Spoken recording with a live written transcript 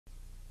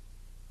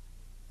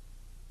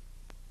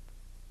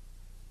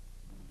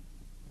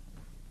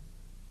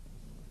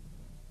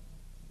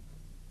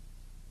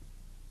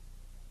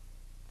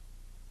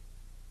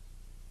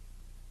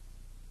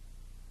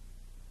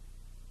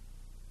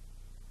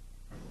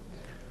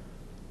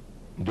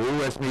Du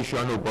es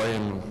mishanu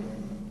boim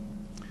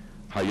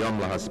hayom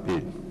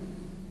lahaspid.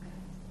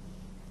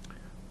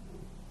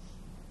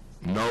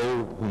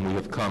 Know whom we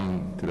have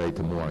come today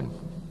to mourn.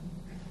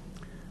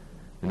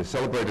 In the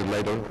celebrated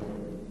later,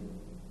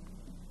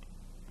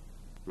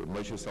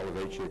 Moshe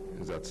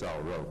Soloveitchik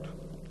Zatzal wrote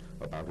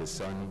about his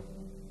son,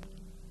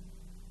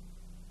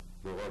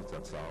 the Rav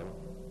Zatzal,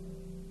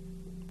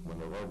 when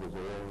the Rav was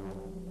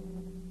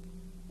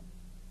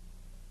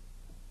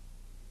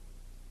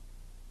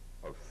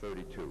all of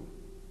 32.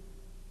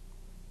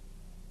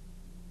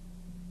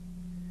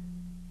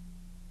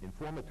 In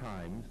former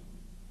times,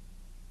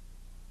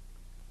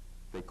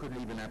 they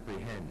couldn't even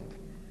apprehend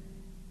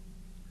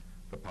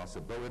the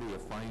possibility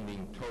of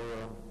finding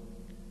Torah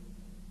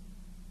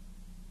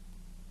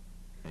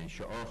and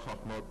Sha'ar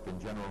Chachmot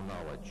and general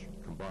knowledge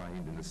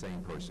combined in the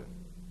same person.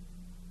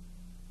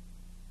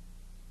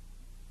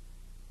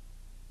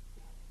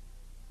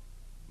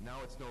 Now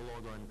it's no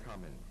longer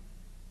uncommon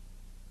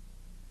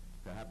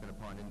to happen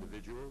upon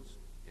individuals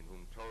in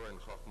whom Torah and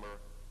Chachmah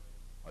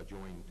are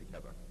joined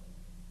together.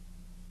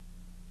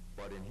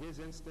 But in his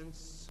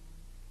instance,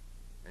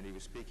 and he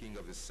was speaking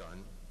of his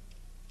son,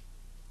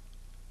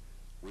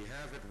 we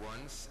have at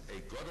once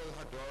a Gadol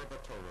Hadar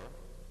b'Torah,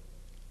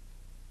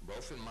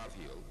 both in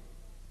Mavhil,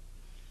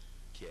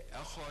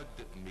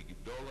 Ke'echad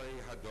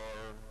migdolei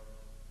Hadar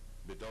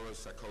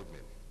b'Doros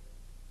HaKodmin,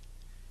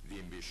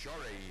 v'im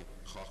b'Sharei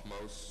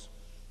Chachmos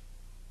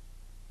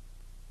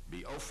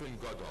b'Ofen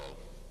Gadol,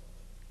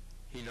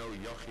 hino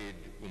Yochid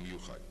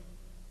u'Miyuchad.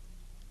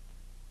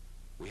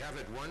 We have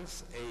at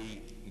once a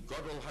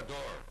Gadol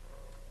Hadar,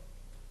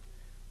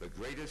 the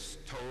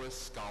greatest Torah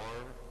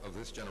scholar of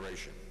this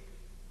generation,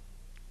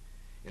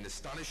 in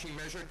astonishing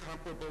measure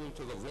comparable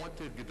to the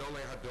vaunted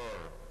Gedolei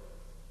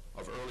Hadar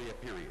of earlier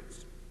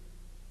periods,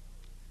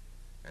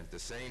 and at the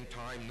same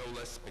time no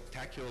less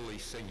spectacularly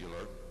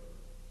singular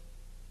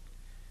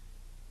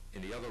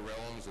in the other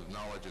realms of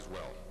knowledge as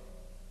well.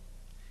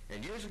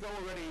 And years ago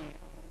already,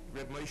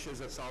 Reb Moshe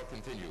Zatzal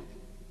continued,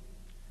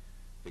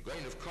 the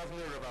grain of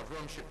Kovner of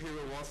Avram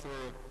Shapiro, author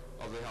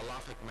of the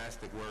halachic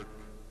masterwork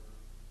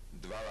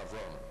Dvar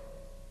Avram,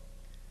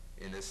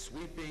 in a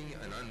sweeping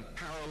and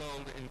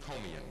unparalleled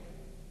encomium,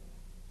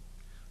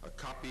 a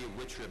copy of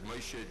which Reb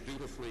Moshe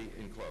dutifully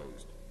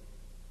enclosed,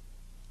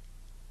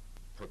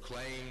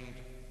 proclaimed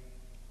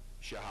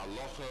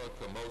Shehalocha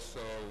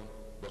Kamoso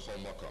B'chol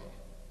Mokom.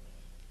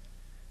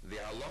 The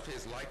halacha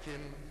is like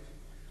him,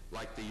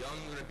 like the young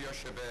Rabbi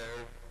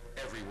Yosheber,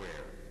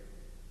 everywhere.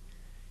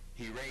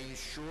 He reigns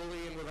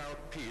surely and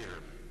without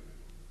peer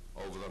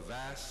over the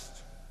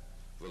vast,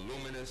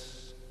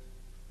 voluminous,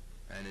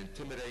 and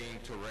intimidating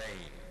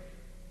terrain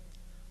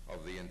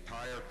of the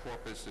entire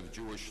corpus of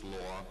Jewish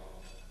law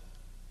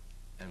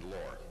and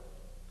lore.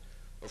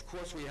 Of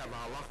course, we have a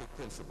halachic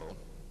principle,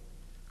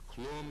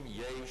 Klum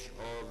Yesh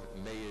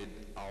Ov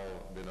Meid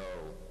Al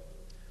Bino.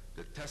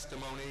 The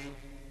testimony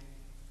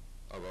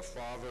of a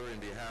father in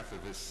behalf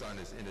of his son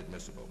is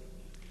inadmissible.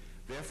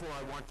 Therefore,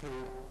 I want to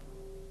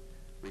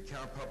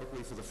recount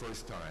publicly for the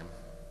first time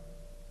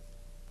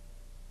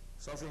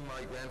something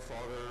my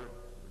grandfather,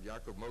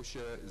 Yaakov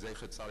Moshe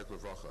Zeichet Tzadik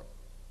Levracha,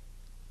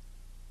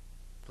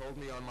 told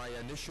me on my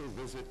initial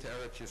visit to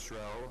Eretz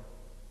Yisrael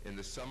in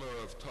the summer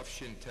of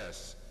Tufshin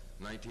Tes,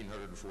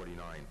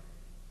 1949,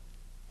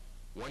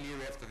 1 year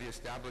after the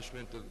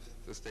establishment of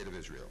the State of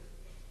Israel.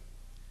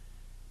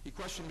 He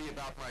questioned me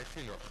about my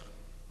chinuch,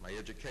 my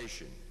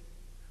education,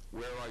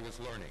 where I was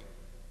learning.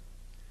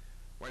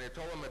 When I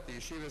told him at the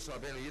Yeshiva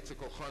Sabenu Yitzchak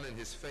Ochanan,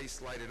 his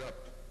face lighted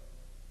up,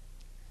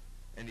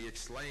 and he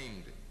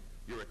exclaimed,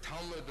 "You're a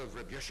Talmud of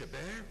Reb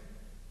Yosheber?"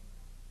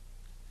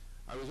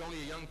 I was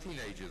only a young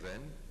teenager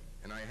then,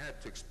 and I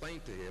had to explain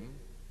to him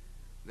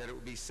that it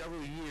would be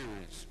several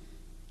years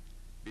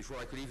before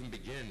I could even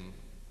begin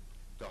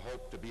to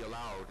hope to be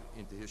allowed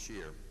into his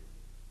shiur.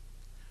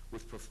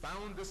 With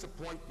profound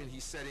disappointment, he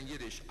said in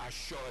Yiddish,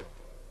 "Ashod,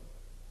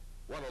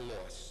 what a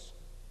loss."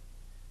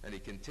 And he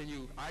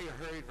continued, "I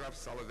heard Rav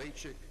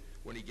Soloveitchik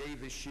when he gave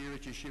his shiur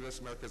at Yeshivas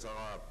Merkaz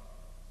Arab.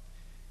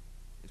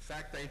 In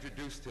fact, I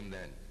introduced him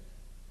then.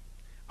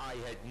 I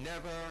had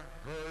never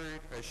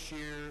heard a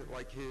shiur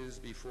like his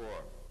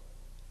before."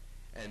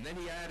 And then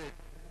he added,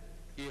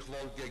 "Ich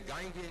will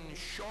gegangen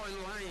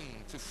schon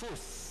lang zu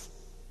Fuß.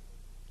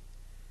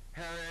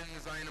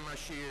 Herren seinem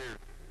Ashir."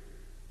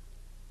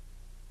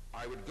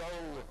 I would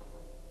go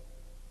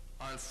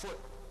on foot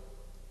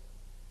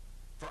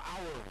for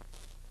hours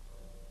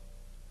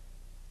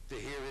to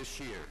hear his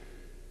shiur.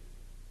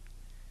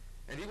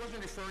 And he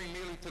wasn't referring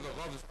merely to the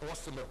Rav's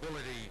awesome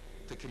ability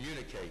to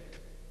communicate,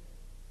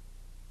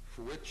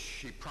 for which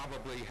he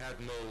probably had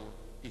no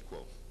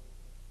equal,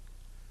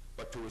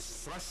 but to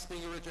his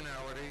thrusting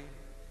originality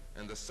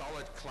and the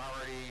solid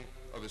clarity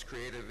of his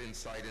creative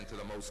insight into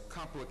the most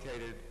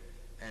complicated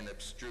and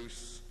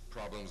abstruse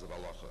problems of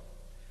halacha.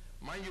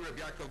 Mind you, Rabbi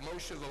Yaakov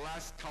Moshe, the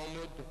last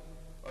Talmud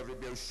of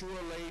Rabbi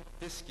Yoshua Leib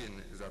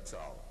Diskin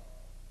Zatzal,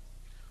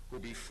 who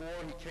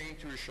before he came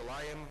to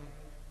Yerushalayim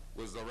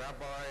was the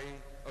rabbi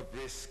of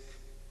Brisk,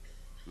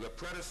 the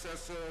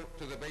predecessor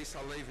to the Beis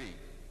Halevi,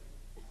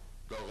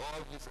 the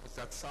Rav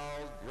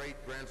Zatzal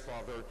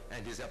great-grandfather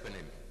and his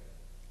eponym,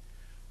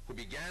 who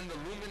began the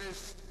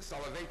luminous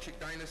Soloveitchik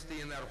dynasty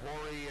in that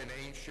hoary and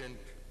ancient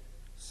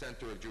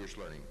center of Jewish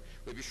learning.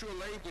 Rabbi Yeshua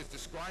Leib is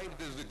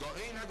described as the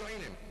Go'en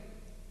HaGo'enim,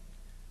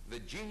 the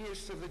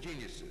genius of the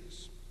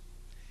geniuses.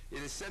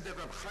 It is said that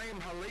Reb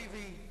Chaim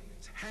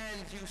Halevi's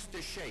hands used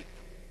to shake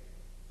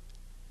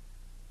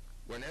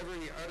whenever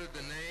he uttered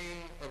the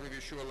name of Rabbi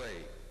Yeshua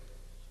Leib.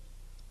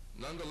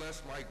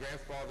 Nonetheless, my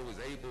grandfather was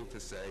able to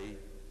say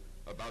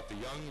about the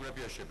young Rebbe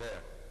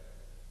Hesped,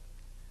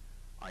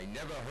 I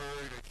never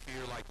heard a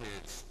shir like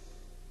his.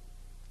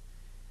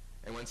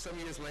 And when some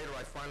years later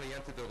I finally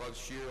entered the Rav's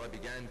shir, I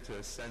began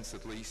to sense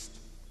at least,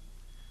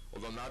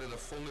 although not in the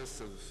fullness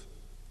of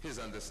his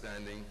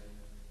understanding,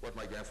 what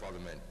my grandfather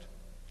meant.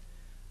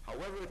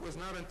 However, it was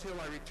not until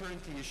I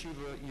returned to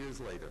yeshiva years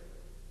later,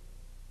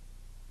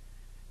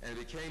 and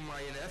it became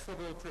my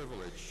ineffable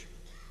privilege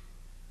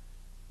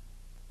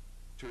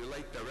to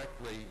relate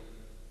directly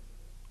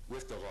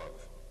with the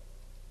Rav,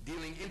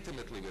 dealing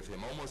intimately with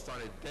him, almost on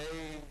a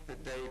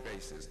day-to-day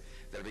basis,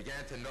 that I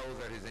began to know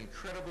that his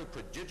incredible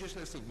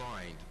prodigiousness of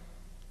mind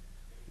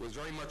was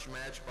very much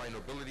matched by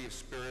nobility of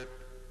spirit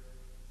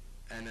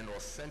and an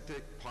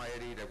authentic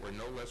piety that were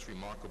no less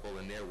remarkable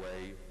in their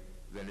way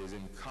than his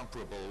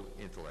incomparable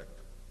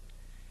intellect.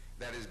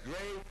 That as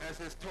great as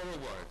his Torah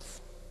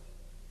was,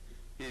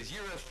 his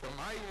Yiras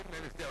Shamayim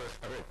and his Derech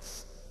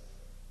Haretz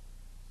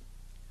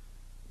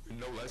were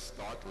no less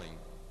startling,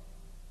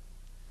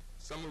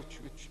 some of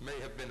which may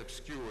have been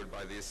obscured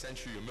by the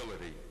essential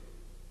humility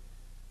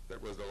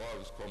that was the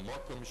Rav's called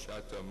Mokum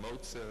Shata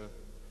Motze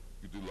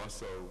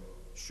Gdulaso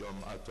Shom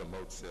Ata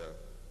Motze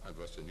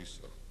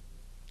Advasaniso.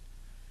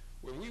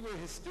 When we were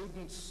his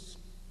students,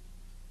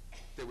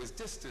 there was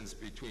distance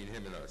between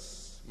him and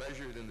us,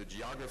 measured in the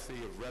geography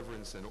of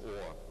reverence and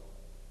awe.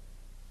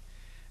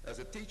 As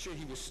a teacher,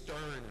 he was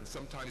stern and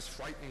sometimes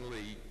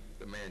frighteningly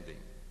demanding.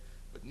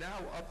 But now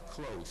up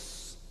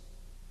close,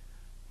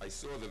 I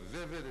saw the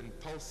vivid and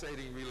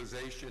pulsating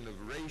realization of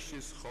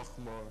Reishis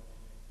Chochmah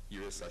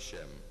Yiras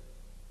Hashem.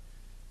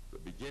 The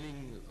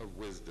beginning of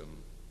wisdom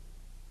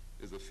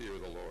is the fear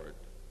of the Lord.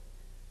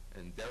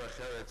 And Derech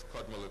Eretz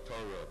Kodma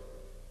LaTorah,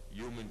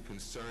 human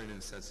concern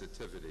and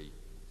sensitivity,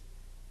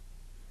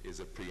 is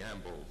a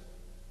preamble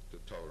to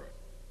Torah.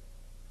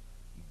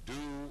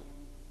 Do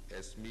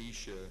es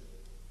misha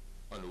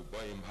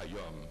anubayim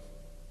hayom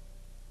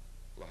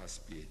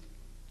lahaspid.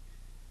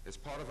 As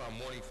part of our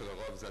mourning for the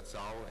Rav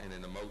Zatzal, and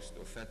in the most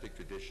authentic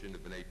tradition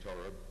of B'nai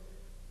Torah,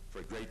 for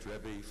a great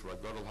Rebbe, for a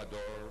Gadol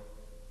Hador,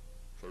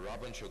 for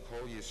Rabban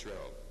Shekol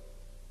Yisrael,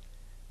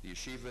 the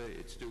yeshiva,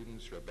 its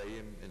students,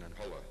 Rebbeim in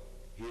Anhola,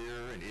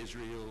 here in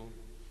Israel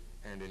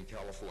and in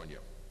California,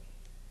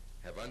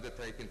 have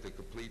undertaken to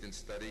complete and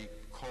study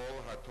Kol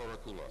HaTorah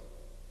Kula,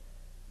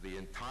 the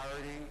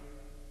entirety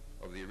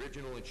of the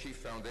original and chief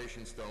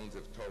foundation stones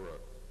of Torah,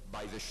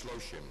 by the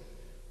Shloshim,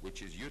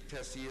 which is Yud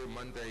Tesir,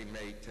 Monday,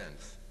 May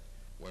 10th,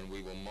 when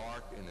we will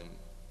mark in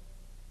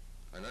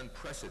an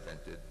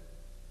unprecedented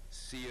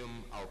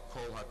Siyum al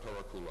Kol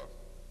HaTorah Kula.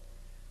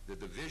 The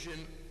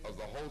division of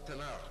the whole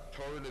Tanakh,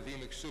 Torah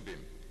Nevi'im Ksubim,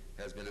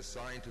 has been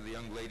assigned to the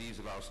young ladies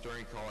of our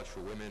Sterling College for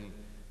Women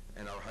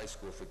and our high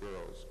school for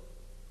girls.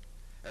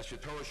 As for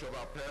Torah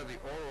Shabbat Per, the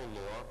oral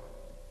law,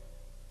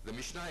 the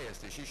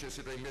Mishnayos, the Shisha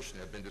Sidrei Mishnah,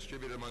 have been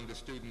distributed among the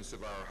students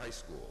of our high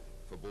school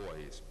for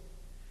boys.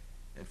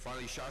 And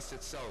finally, Shas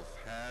itself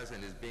has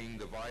and is being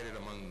divided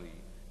among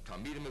the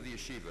Talmidim of the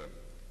Yeshiva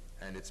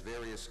and its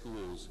various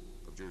schools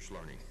of Jewish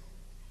learning.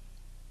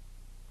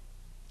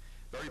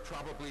 Very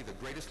probably the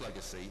greatest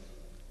legacy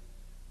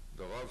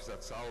the Rav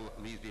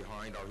Zatzal leaves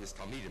behind are his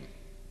Talmidim,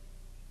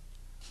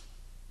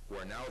 who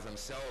are now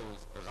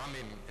themselves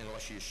Ramim and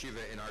Rosh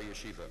Yeshiva in our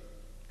yeshiva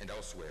and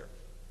elsewhere,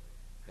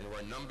 and who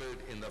are numbered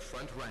in the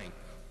front rank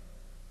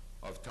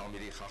of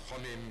Talmidei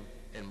Chachomim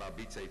and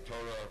Marbitzei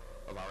Torah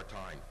of our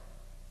time.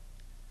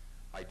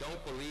 I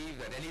don't believe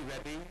that any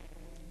Rebbe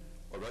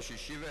or Rosh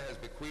Yeshiva has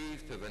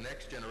bequeathed to the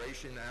next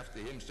generation after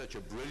him such a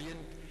brilliant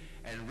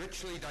and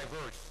richly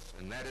diverse,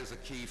 and that is a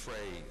key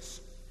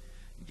phrase,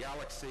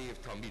 galaxy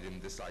of Talmidim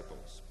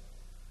disciples.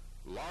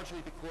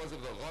 Largely because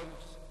of the Rav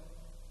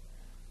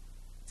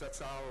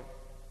Zatzal,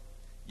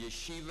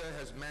 Yeshiva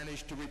has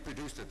managed to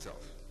reproduce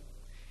itself.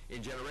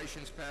 In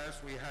generations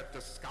past, we had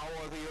to scour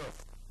the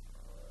earth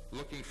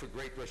looking for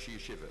great Rosh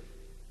Yeshiva.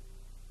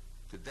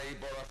 Today,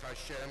 Baruch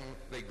Hashem,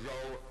 they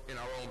grow in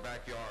our own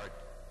backyard.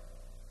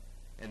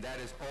 And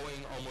that is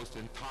owing almost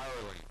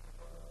entirely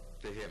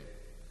to him.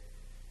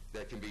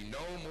 There can be no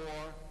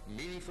more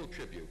meaningful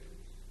tribute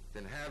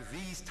than have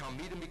these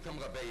Talmidim become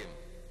Rabbeim,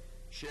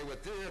 share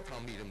with their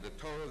Talmidim the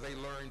Torah they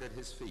learned at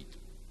his feet,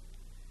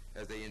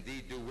 as they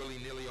indeed do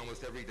willy-nilly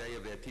almost every day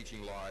of their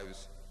teaching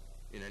lives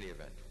in any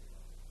event.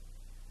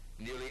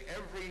 Nearly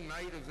every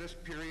night of this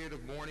period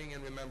of mourning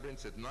and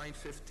remembrance at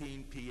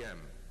 9:15 p.m.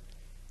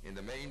 in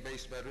the main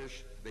base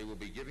medrash, they will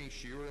be giving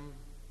shiurim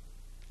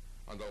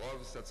on the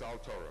Rav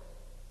Zatzal Torah.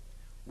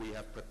 We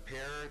have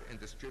prepared and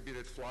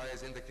distributed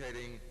flyers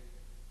indicating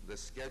the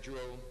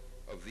schedule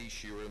of these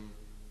shiurim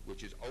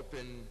which is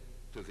open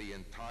to the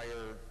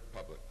entire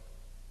public.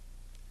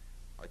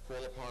 I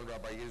call upon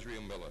Rabbi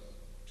Israel Miller,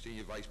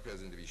 Senior Vice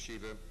President of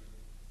Yeshiva,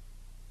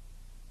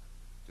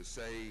 to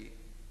say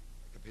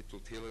Kapitel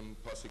Tilim,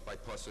 Pasuk by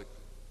Pasuk,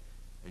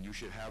 and you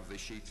should have the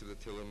sheets of the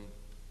Tilim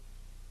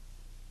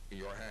in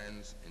your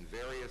hands, and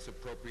various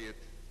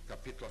appropriate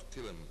Kapitel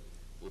Tilim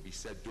will be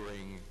said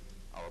during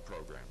our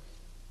program.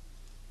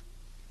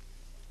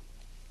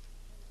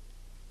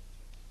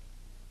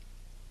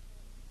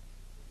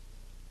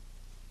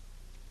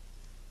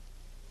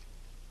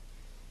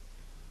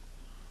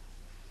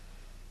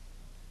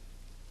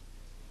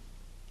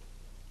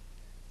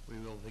 We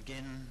will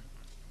begin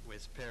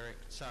with Perek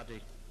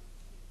Tzadik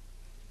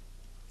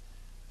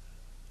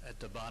at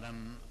the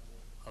bottom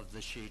of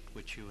the sheet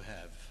which you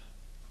have.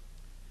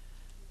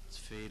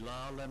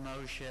 Tfilah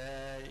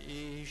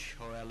leMoshe ish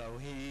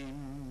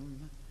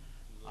Elohim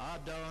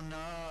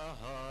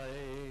Adonai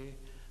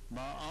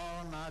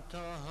ma'on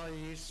atah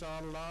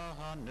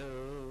yisalahanu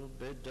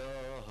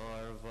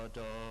b'dor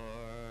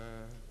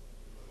v'dor.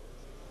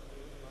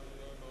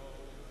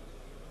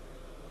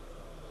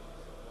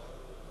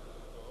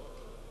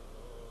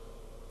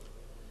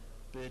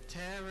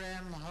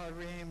 B'terem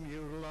harim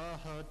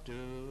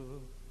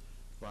yulahadu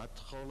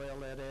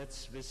v'tcholel eretz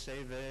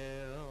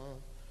v'sevel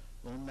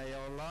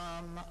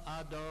u'me'olam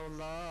ad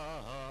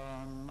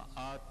olam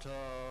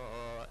ata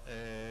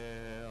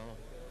el.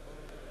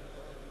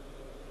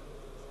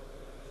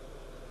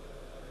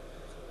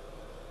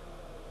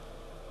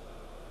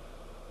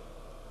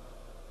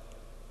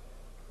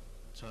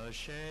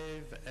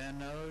 Toshev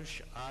enosh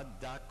ad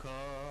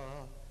daka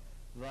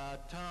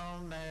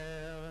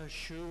v'atomer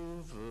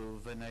shuvu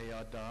v'nei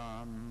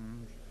adam.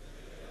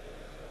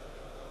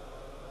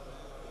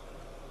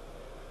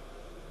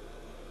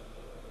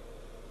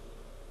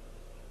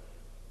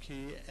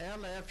 Ki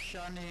elef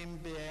shanim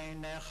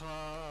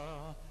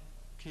b'einecha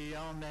ki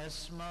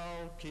onesmo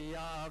ki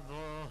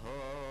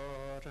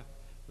avor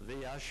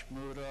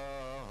v'yashmura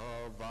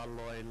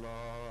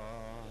v'aloyla.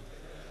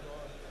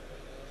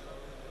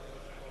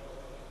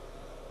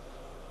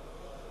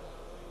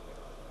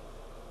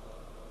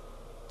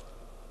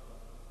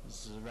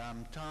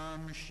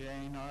 Zramtam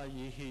sheina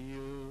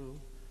yihiyu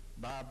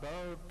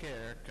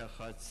baboker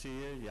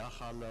kachatzir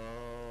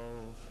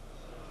yachalov.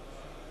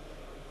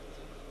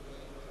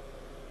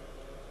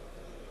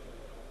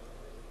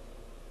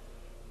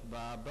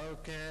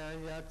 Baboker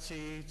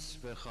yatzitz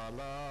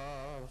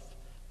v'chalav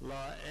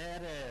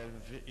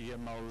la'erev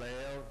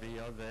yemoleo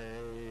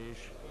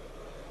v'yovesh.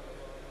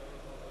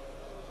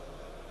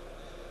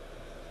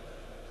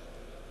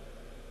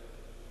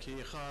 Ki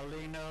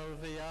chalino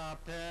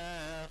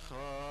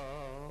v'yapecha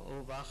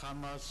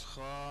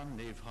uv'chamascha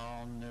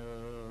nivhanu.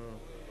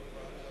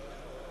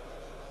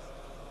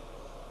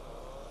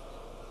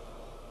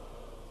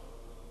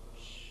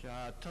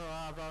 Shato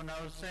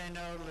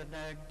avonoseno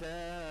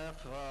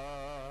l'negdecha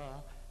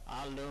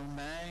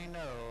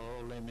alumeno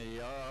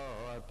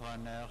l'miyor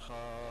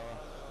panecha.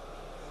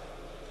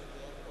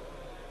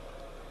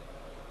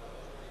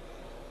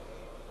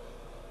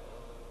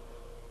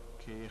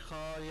 Ki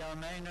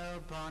choyamenu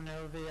panu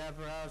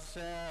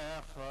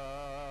v'yevrasecha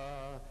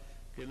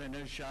ki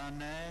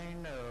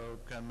l'nushanenu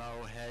kamo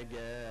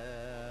hege.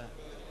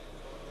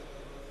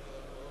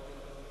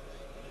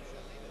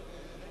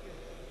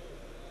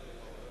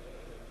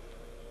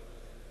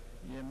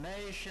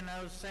 Yemei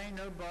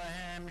shenosenu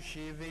bohem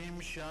shivim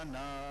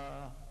shana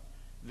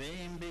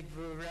v'im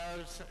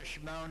bigvuros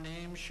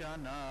shmonim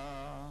shana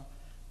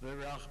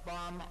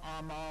v'rachbam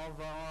amal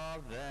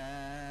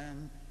v'aven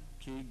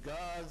ki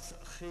gaz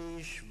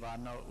chish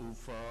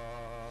v'na'ufa.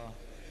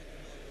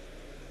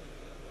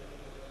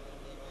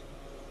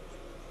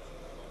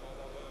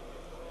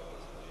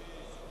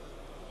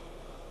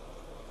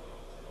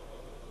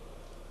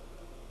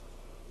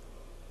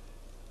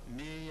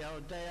 Mi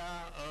yodea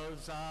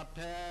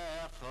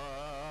ozapecha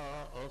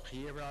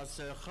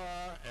ochirasecha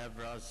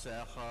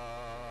evrasecha.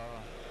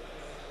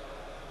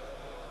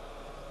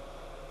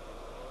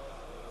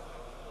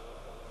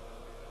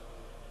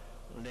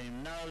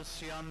 Limnos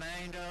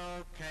yameinu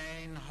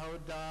kein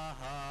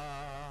hodaha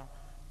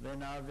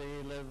v'navi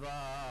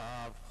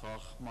levav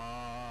chochma.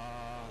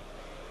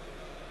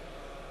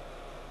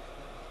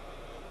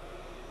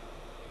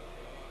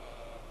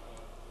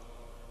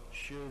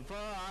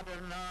 Shuva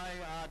Adonai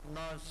ad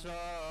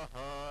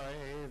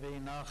nosoi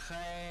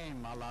v'nachem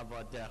al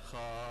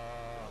avodecha.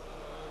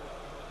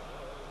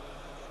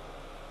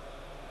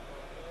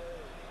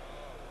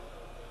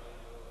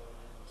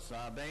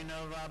 Sabeno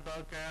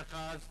v'aboker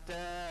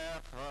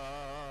chasdecha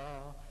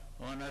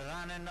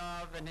u'neraneno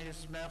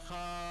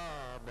v'nismecha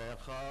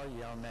b'cha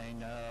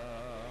yameinu.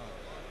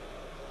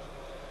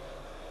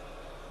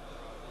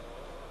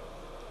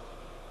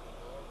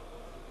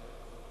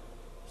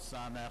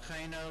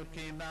 Samechenu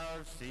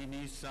kimos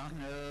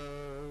inisanu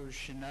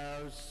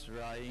shnos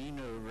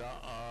ra'inu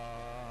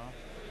ra'a.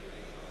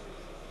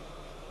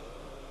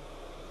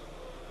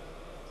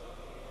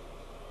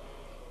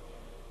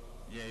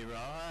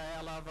 Yerai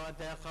al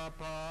avodecha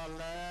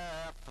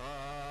palecha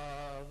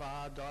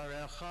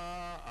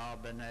dorecha al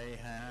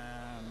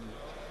b'neihem.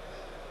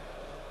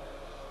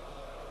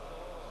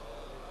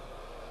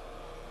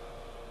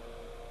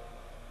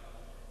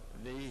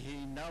 Vihi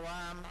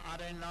noam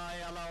Adonai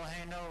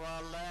Eloheinu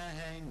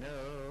aleinu,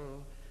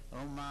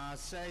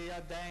 u'ma'aseh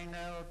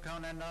yadeinu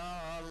konenu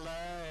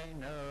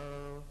aleinu,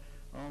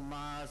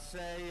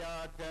 u'ma'aseh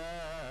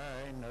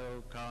yadeinu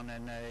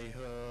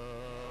konenehu.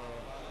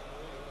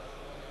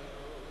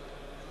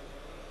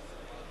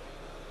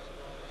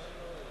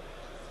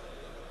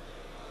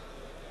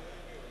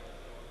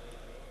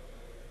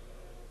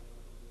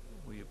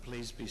 Will you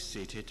please be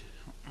seated?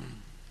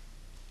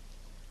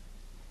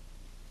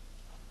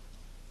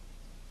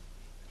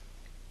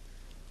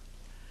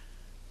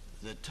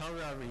 The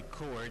Torah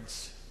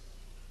records,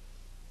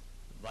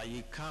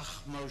 Vayikach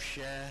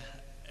Moshe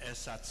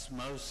es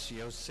atzmos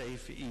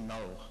Yosef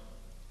imo.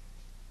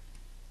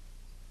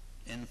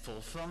 In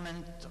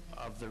fulfillment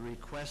of the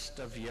request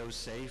of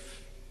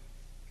Yosef,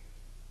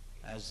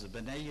 as the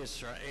Bnei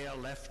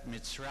Yisrael left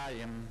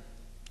Mitzrayim,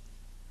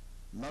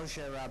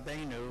 Moshe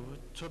Rabbeinu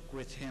took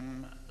with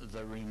him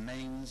the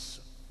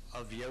remains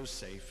of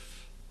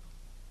Yosef.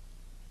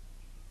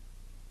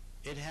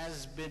 It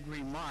has been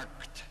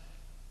remarked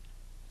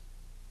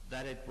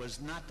that it was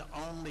not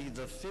only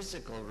the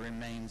physical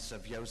remains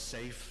of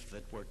Yosef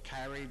that were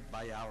carried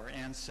by our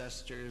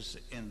ancestors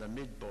in the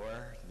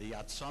Midbar, the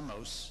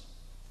Atzamos,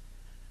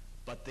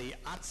 but the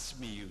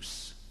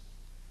Atzmius,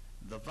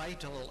 the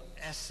vital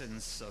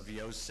essence of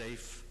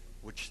Yosef,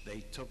 which they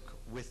took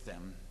with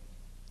them.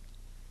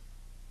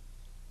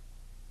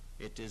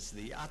 It is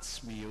the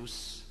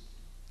Atzmius,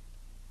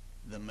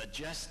 the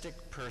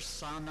majestic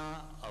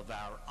persona of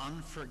our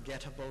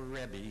unforgettable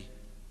Rebbe,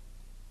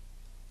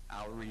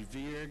 our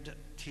revered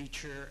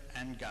teacher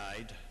and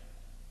guide,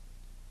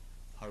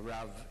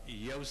 Harav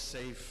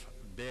Yosef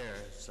Ber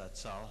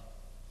Zatzal,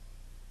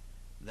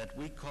 that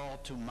we call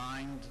to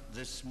mind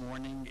this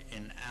morning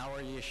in our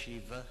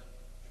yeshiva,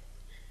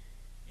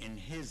 in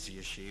his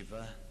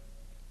yeshiva,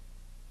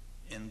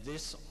 in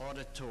this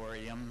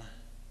auditorium,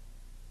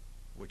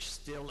 which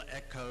still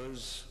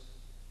echoes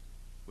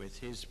with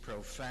his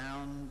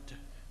profound,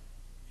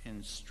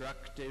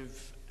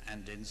 instructive,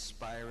 and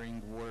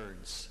inspiring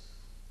words.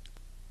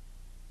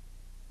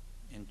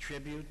 In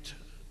tribute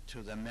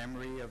to the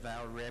memory of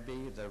our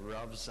Rebbe, the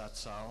Rav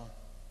Zatzal,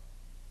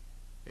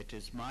 it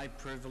is my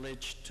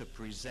privilege to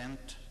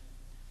present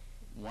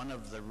one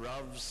of the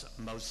Rav's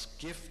most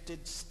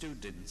gifted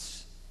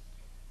students,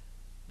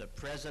 the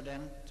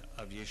president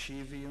of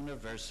Yeshiva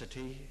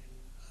University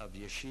of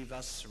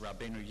Yeshivas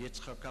Rabbeinu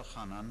Yitzchak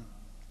Elchanan,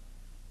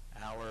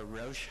 our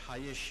Rosh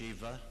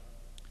HaYeshiva,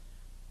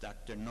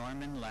 Dr.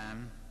 Norman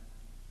Lamb,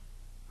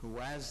 who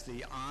has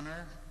the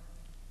honor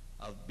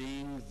of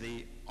being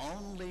the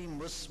only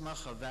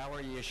musmach of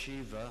our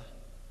yeshiva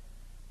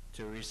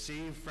to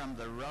receive from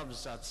the Rav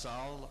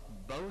Zatzal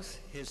both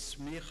his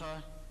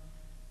smicha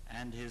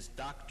and his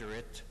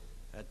doctorate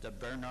at the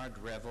Bernard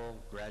Revel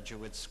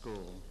Graduate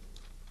School,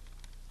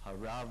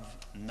 Harav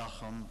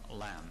Nachum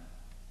Lamb.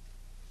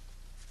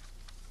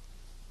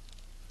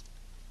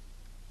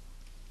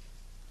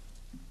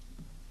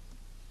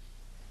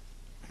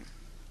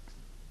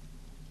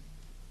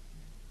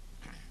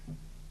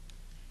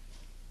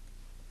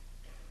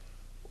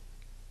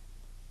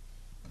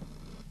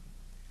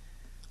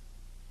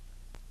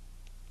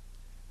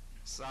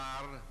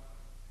 Sar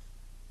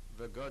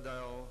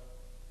v'godel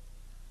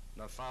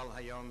nafal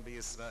hayom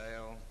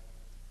b'Yisrael.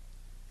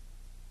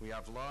 We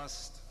have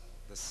lost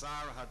the Sar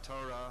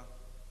HaTorah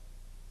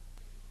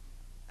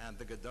and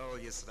the Gadol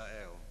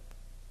Yisrael.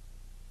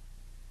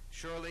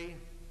 Surely,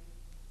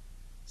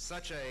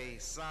 such a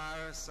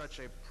Sar, such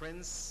a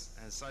prince,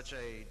 and such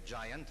a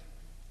giant,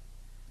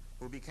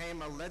 who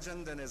became a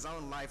legend in his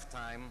own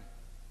lifetime,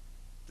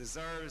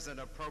 deserves an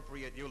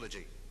appropriate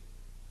eulogy.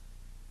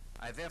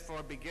 I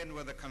therefore begin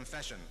with a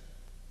confession.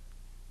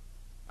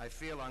 I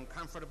feel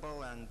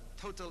uncomfortable and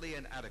totally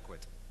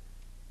inadequate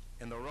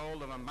in the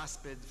role of a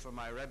maspid for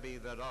my Rebbe,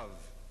 the Rav,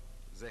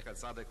 Zecher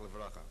Tzadik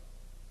Livracha.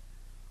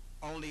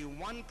 Only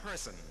one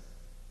person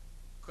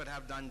could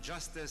have done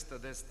justice to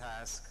this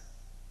task,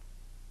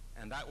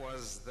 and that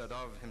was the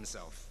Rav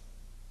himself.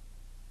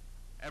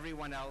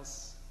 Everyone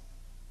else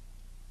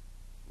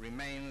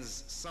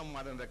remains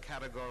somewhat in the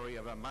category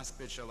of a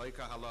maspid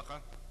shaloika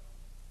halacha,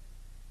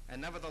 and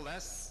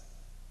nevertheless,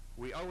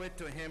 we owe it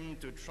to him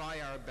to try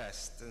our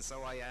best, and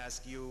so I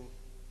ask you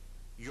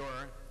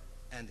your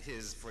and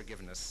his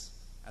forgiveness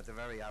at the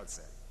very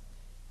outset.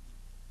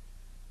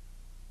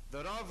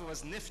 The Rav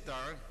was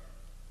niftar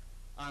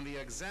on the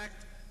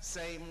exact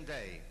same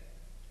day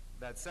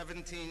that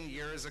 17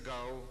 years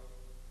ago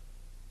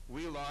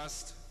we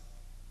lost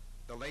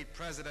the late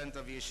president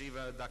of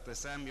Yeshiva, Dr.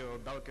 Samuel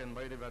Belkin,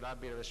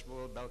 Rabbi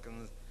Shmuel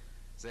Belkin,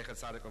 Zecher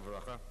Tzadik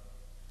Livracha,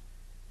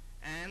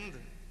 and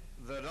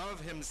the Rav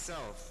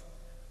himself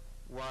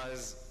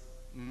was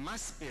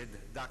maspid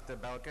Dr.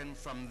 Belkin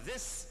from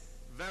this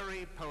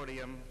very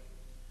podium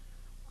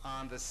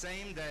on the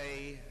same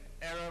day,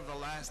 erev the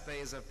last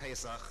days of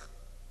Pesach,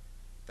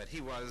 that he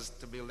was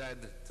to be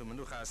led to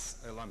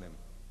Menuchas Elamim.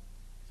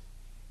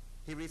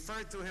 He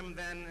referred to him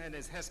then in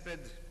his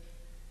Hesped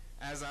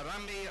as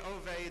Arami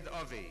Oved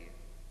Ovi,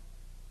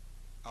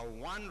 a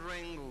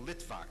wandering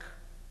Litvak,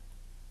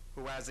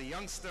 who as a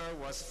youngster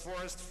was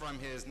forced from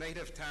his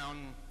native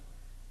town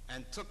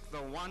and took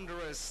the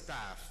wanderer's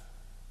staff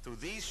to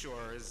these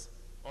shores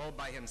all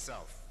by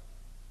himself.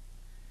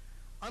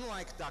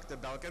 Unlike Dr.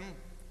 Belkin,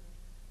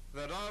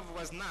 the Rav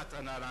was not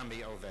an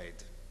Arami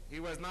Oved. He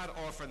was not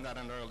orphaned at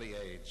an early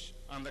age.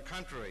 On the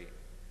contrary,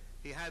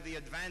 he had the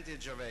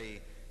advantage of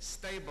a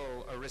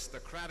stable,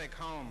 aristocratic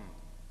home,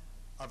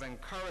 of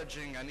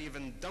encouraging and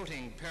even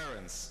doting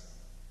parents.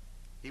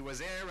 He was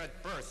heir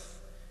at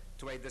birth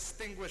to a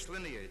distinguished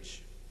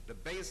lineage, the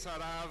Beis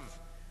Harav,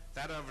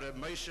 that of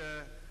Reb Moshe,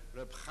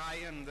 Reb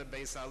Chaim, the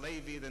Beis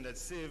Halevi, the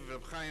Netziv,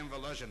 Reb Chaim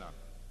Volozhina.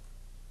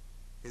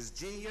 His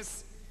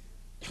genius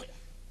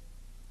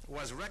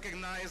was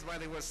recognized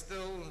while he was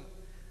still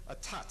a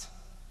tot.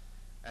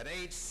 At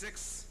age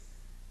 6,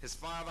 his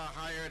father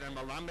hired a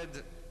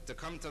Melamed to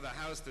come to the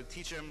house to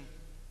teach him.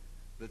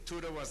 The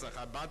tutor was a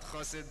Chabad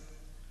Chosid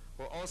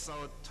who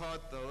also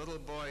taught the little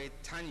boy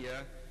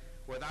Tanya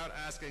without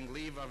asking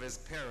leave of his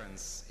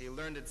parents. He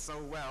learned it so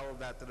well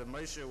that the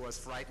Moshe was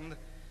frightened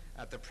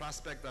at the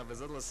prospect of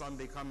his little son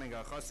becoming a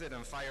Chosid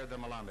and fired the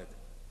Melamed.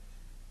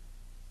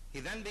 He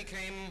then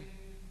became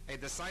a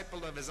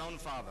disciple of his own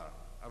father,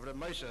 of Reb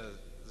Moshe,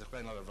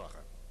 Zechrein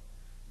Levracha,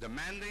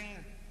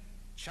 demanding,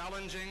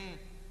 challenging,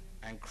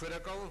 and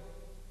critical,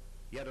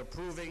 yet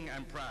approving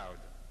and proud.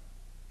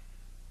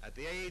 At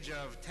the age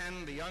of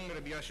 10, the young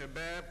Rabbi Yoshe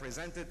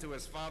presented to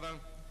his father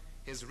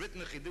his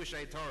written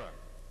Chidushei Torah.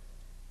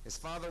 His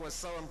father was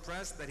so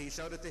impressed that he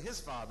showed it to his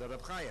father,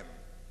 Reb Chaim.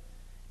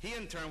 He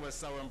in turn was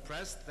so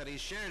impressed that he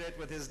shared it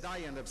with his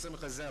dayan, Reb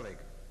Simcha Zelig.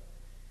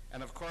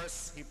 And of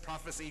course, he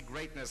prophesied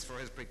greatness for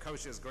his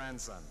precocious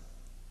grandson.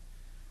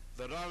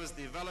 The Rav's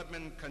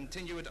development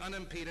continued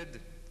unimpeded,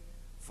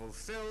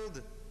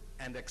 fulfilled,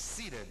 and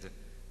exceeded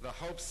the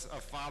hopes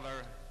of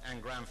father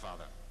and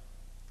grandfather.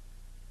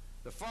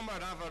 The former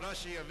Rav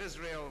Rashi of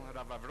Israel,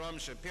 Rav Avram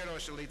Shapiro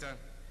Shalita,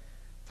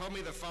 told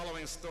me the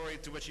following story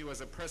to which he was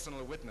a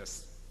personal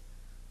witness.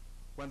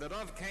 When the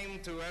Rav came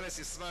to Eretz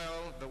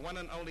Yisrael, the one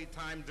and only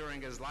time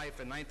during his life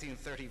in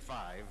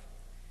 1935,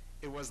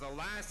 it was the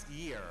last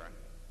year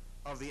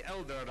of the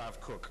elder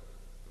Rav Kook,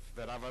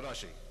 the Rav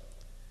Rashi.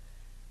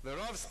 The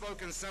Rav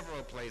spoke in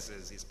several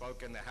places. He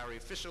spoke in the Harry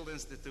Fischel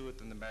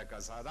Institute, in the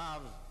Merkaz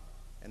Harav,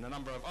 and a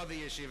number of other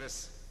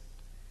yeshivas.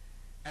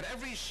 At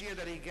every shir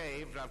that he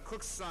gave, Rav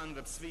Kook's son,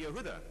 Rav Tzvi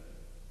Yehuda,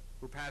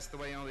 who passed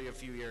away only a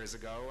few years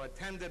ago,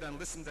 attended and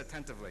listened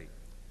attentively.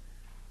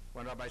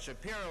 When Rabbi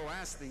Shapiro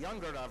asked the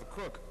younger Rav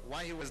Kook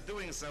why he was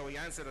doing so, he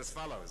answered as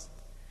follows.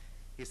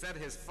 He said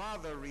his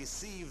father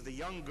received the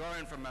young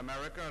Goren from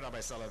America, Rabbi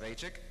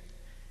Soloveitchik,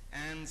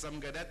 and some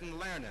Gedetten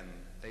lernen.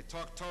 They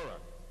talked Torah.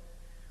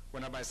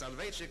 When Rabbi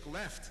Soloveitchik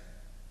left,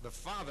 the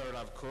father,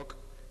 Rav Kook,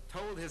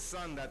 told his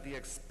son that the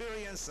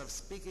experience of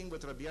speaking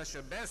with Rabbi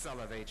Yoshe Ber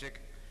Soloveitchik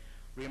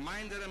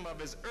reminded him of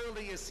his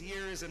earliest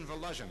years in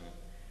Volozhin,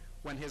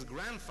 when his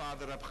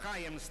grandfather, Reb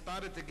Chaim,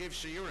 started to give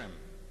shiurim.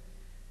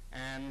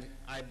 And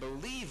I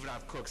believe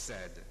Rav Kook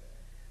said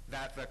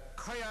that the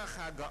koyach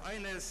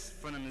ha'ga'onis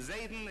von dem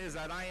Zayden is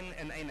arein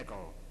in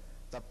Einikel.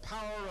 The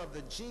power of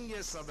the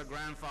genius of the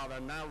grandfather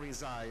now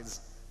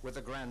resides with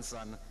the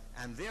grandson,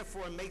 and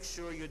therefore make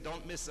sure you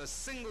don't miss a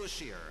single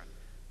shir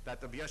that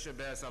the Yoshe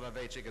Ber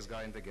Soloveitchik is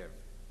going to give.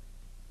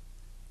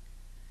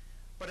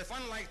 But if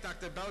unlike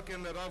Dr.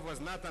 Belkin, the Rav was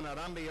not an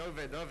Arambi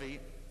Oved Ovi,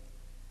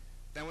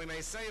 then we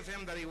may say of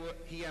him that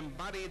he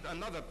embodied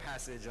another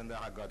passage in the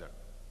Haggadah.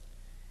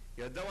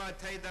 Yodoa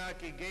Teda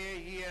ki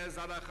gei yeh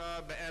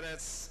zaracha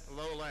be'eretz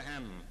lo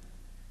lahem.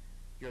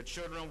 Your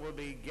children will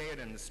be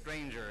Gaiden,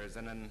 strangers,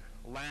 in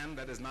a land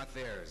that is not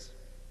theirs.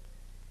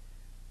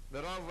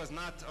 The Rav was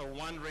not a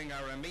wandering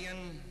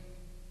Aramean,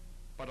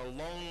 but a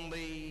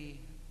lonely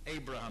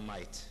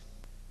Abrahamite,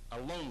 a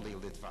lonely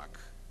Litvak.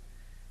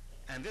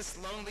 And this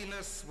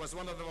loneliness was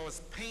one of the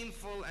most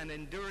painful and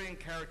enduring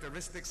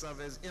characteristics of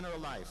his inner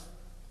life.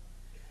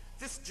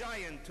 This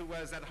giant who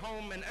was at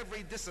home in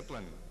every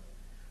discipline,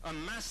 a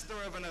master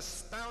of an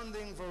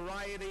astounding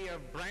variety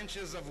of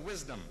branches of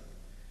wisdom,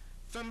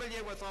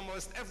 familiar with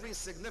almost every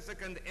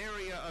significant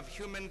area of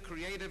human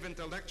creative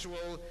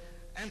intellectual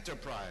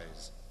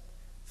enterprise,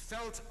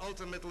 felt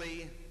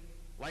ultimately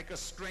like a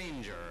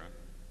stranger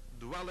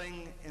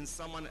dwelling in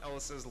someone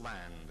else's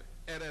land,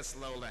 Eretz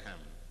Lo Lehem.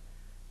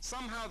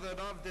 Somehow the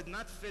Rav did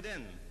not fit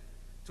in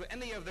to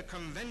any of the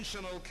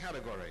conventional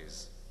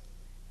categories.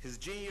 His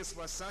genius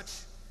was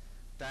such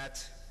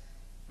that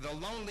the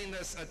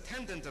loneliness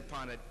attendant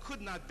upon it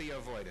could not be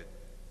avoided,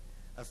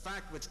 a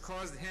fact which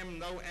caused him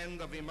no end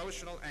of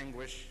emotional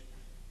anguish,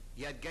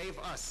 yet gave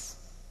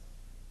us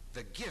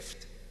the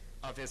gift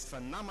of his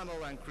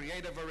phenomenal and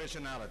creative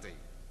originality.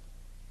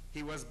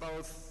 He was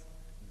both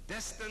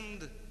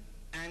destined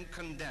and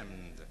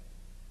condemned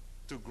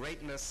to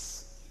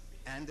greatness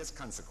and its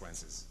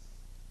consequences.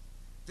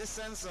 This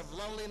sense of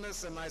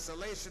loneliness and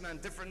isolation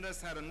and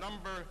differentness had a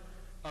number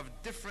of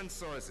different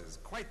sources,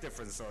 quite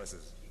different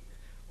sources,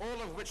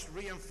 all of which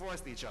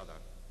reinforced each other.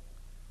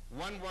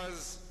 One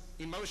was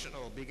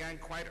emotional, began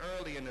quite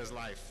early in his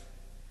life.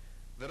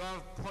 The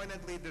Rav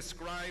pointedly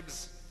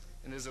describes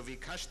in his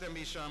Uvikashta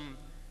Misham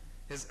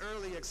his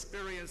early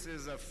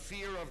experiences of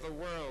fear of the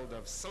world,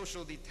 of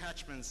social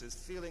detachments, his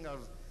feeling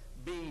of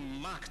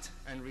being mocked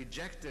and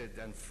rejected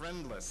and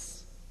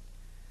friendless.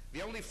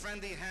 The only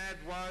friend he had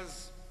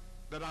was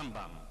the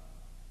Rambam.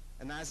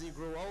 And as he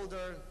grew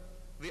older,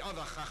 the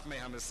other Chachmei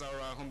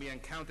HaMesorah whom he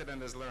encountered in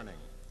his learning.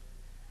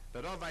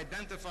 The Rav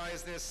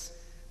identifies this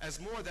as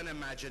more than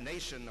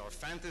imagination or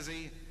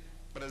fantasy,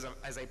 but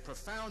as a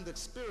profound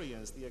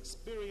experience, the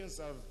experience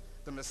of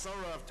the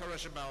Mesorah of Torah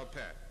Shebaal Peh.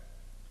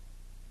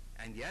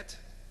 And yet,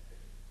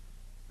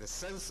 the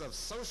sense of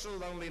social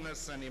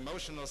loneliness and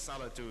emotional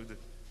solitude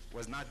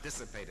was not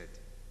dissipated.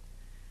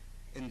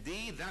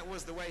 Indeed, that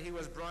was the way he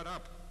was brought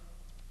up.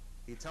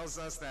 He tells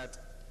us that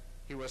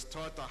he was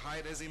taught to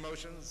hide his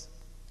emotions.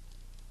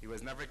 He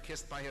was never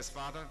kissed by his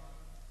father.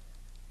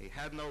 He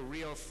had no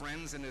real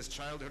friends in his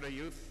childhood or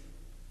youth,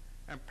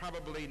 and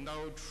probably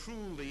no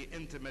truly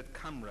intimate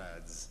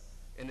comrades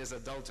in his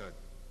adulthood.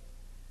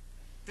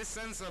 This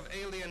sense of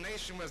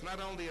alienation was not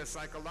only a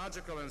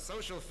psychological and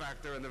social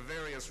factor in the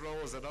various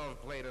roles that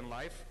Ov played in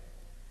life,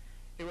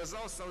 it was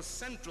also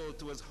central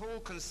to his whole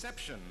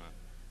conception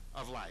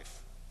of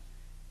life.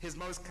 His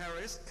most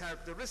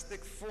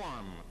characteristic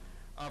form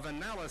of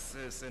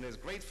analysis in his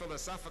great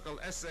philosophical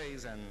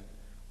essays and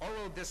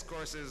oral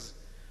discourses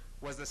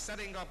was the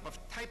setting up of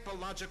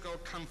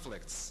typological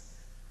conflicts,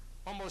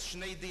 almost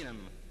shnei dinim,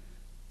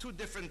 two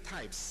different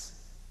types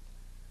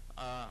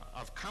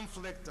of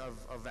conflict,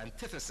 of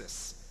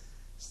antithesis.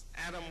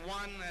 Adam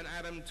 1 and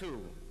Adam 2,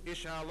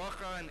 Ish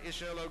HaHalocha and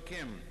Ish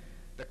Elokim,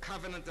 the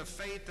covenant of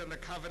faith and the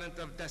covenant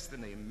of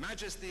destiny,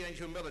 majesty and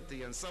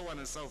humility, and so on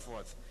and so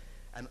forth.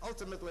 And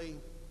ultimately,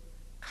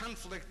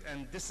 conflict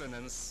and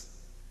dissonance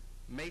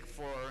make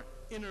for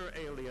inner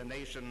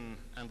alienation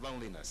and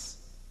loneliness.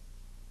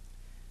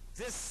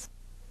 This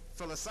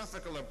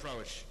philosophical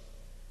approach,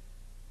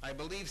 I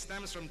believe,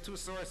 stems from two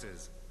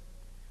sources.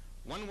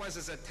 One was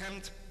his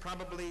attempt,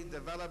 probably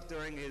developed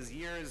during his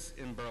years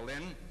in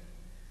Berlin,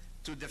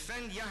 to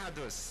defend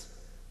Yahadus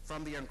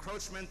from the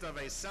encroachment of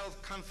a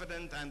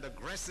self-confident and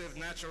aggressive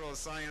natural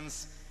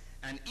science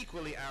and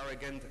equally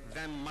arrogant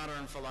then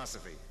modern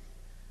philosophy.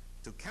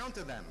 To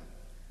counter them,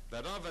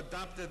 the Rav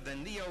adopted the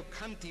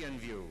neo-Kantian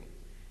view,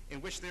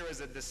 in which there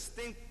is a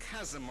distinct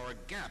chasm or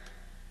gap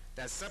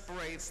that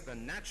separates the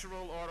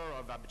natural order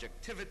of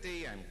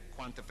objectivity and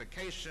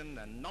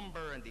quantification and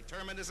number and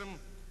determinism,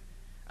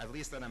 at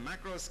least on a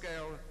macro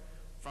scale,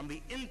 from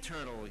the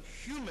internal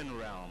human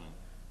realm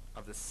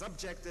of the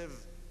subjective,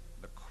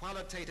 the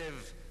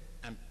qualitative,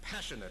 and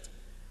passionate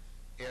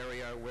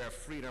area where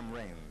freedom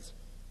reigns.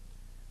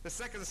 The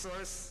second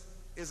source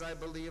is, I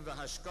believe, the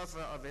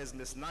hashkafa of his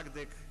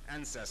Misnagdic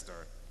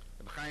ancestor,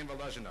 Reb Chaim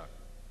Volozhiner,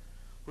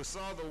 who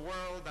saw the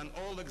world and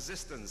all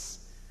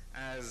existence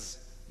as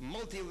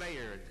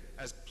multi-layered,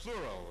 as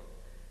plural,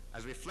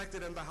 as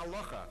reflected in the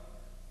halacha,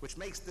 which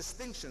makes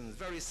distinctions,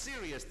 very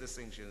serious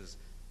distinctions,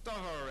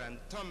 Tohor and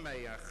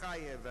Tomei,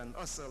 Chayev and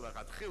Osel,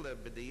 Chatchile,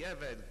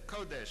 B'di'eved,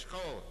 Kodesh,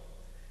 Chol,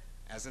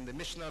 as in the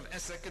Mishnah of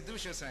Esek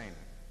Kedusha saying,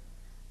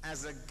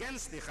 as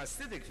against the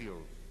Hasidic view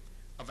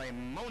of a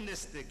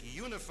monistic,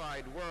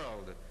 unified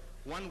world,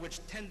 one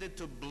which tended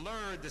to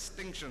blur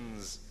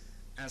distinctions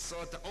and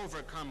sought to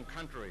overcome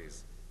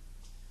countries.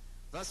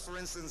 Thus, for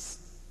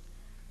instance,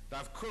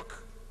 Rav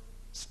Kook,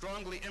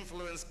 strongly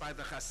influenced by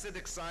the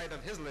Hasidic side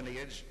of his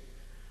lineage,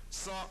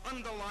 saw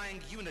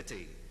underlying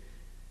unity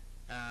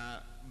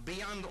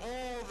beyond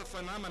all the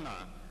phenomena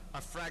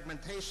of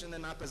fragmentation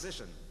and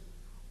opposition,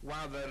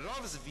 while the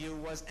Rav's view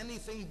was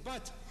anything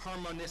but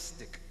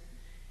harmonistic.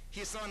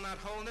 He saw not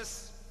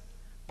wholeness,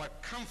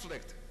 but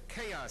conflict,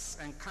 chaos,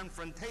 and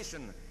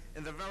confrontation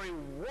in the very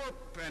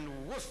warp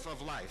and woof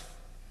of life.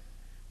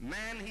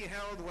 Man, he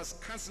held, was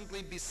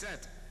constantly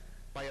beset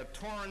by a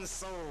torn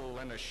soul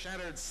and a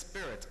shattered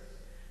spirit,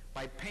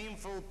 by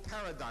painful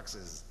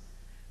paradoxes,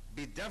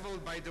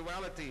 bedeviled by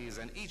dualities,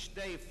 and each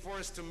day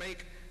forced to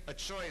make a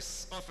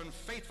choice, often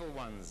fateful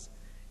ones,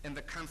 in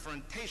the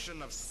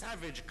confrontation of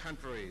savage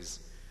countries,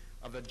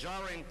 of the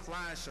jarring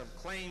clash of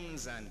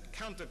claims and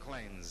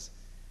counterclaims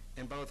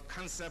in both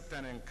concept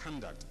and in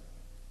conduct.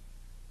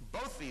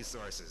 Both these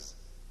sources,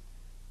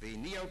 the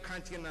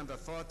neo-Kantian and the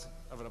thought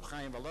of Reb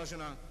Chaim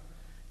Volozhiner,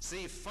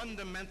 see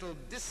fundamental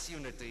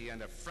disunity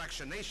and a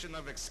fractionation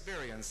of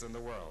experience in the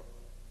world.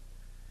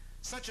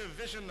 Such a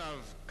vision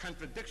of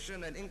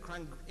contradiction and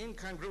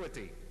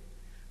incongruity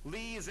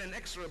leads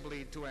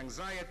inexorably to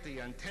anxiety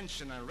and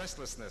tension and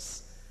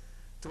restlessness,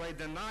 to a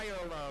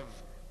denial of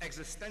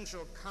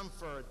existential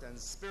comfort and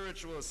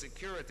spiritual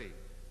security.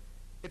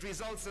 It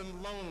results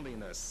in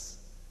loneliness.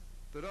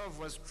 The Rav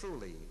was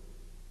truly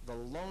the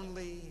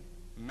lonely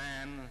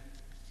man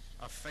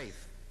of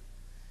faith.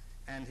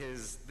 And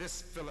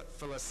this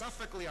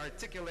philosophically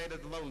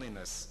articulated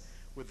loneliness,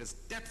 with its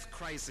depth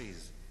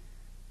crises,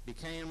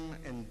 became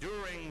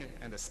enduring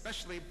and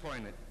especially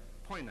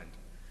poignant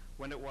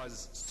when it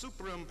was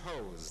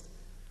superimposed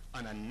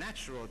on a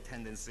natural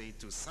tendency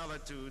to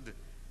solitude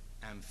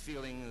and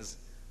feelings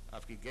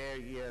of Giger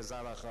Yeh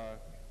Zaracha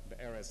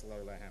Be'eretz Lo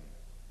Lahem.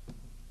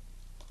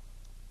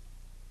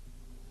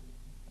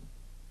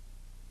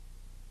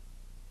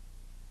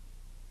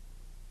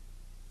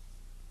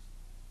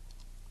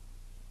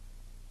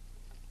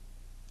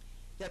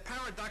 Yet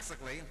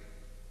paradoxically,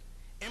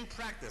 in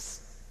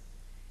practice,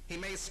 he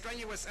made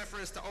strenuous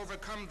efforts to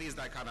overcome these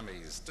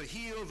dichotomies, to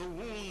heal the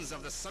wounds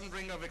of the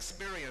sundering of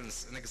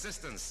experience and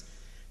existence,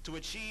 to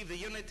achieve the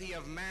unity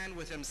of man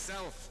with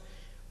himself,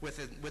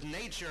 with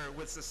nature,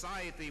 with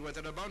society, with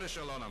the Ribono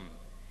Shel Olam,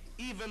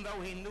 even though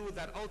he knew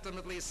that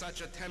ultimately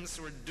such attempts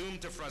were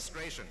doomed to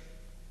frustration.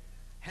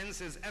 Hence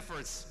his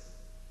efforts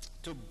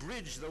to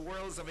bridge the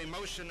worlds of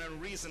emotion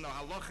and reason, of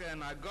halacha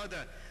and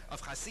agoda,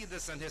 of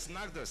Hasidus and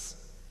Hisnagdus.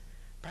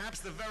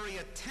 Perhaps the very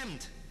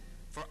attempt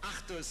for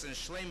achdus and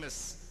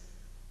shlemus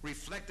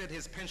reflected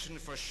his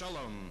penchant for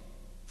shalom,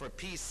 for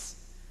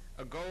peace,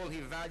 a goal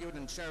he valued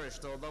and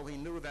cherished, although he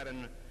knew that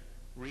in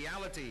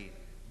reality,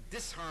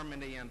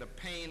 disharmony and the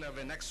pain of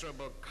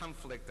inexorable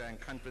conflict and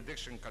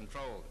contradiction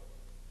controlled.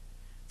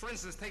 For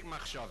instance, take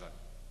Machshava,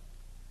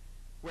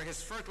 where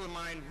his fertile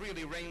mind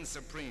really reigned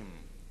supreme.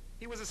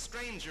 He was a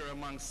stranger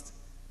amongst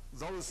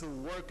those who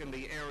work in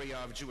the area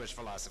of Jewish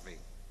philosophy,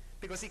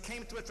 because he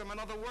came to it from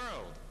another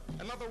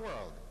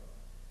world.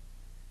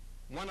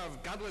 One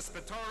of godless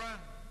Torah,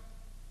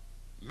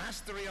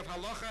 mastery of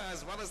halacha,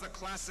 as well as the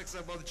classics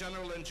of both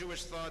general and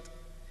Jewish thought,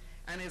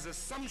 and his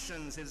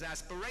assumptions, his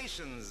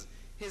aspirations,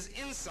 his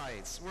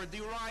insights were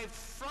derived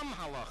from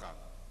halacha,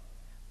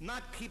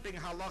 not keeping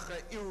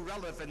halacha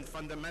irrelevant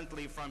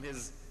fundamentally from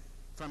his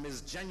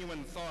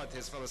genuine thought,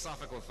 his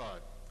philosophical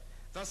thought.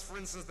 Thus, for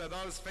instance, the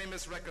those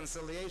famous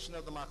reconciliation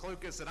of the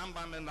Machlokes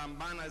Rambam and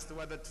Ramban as to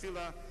whether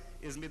tefillah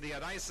is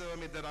midiraisa or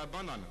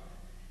midirabanan,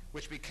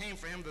 which became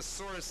for him the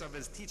source of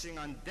his teaching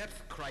on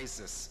depth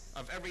crisis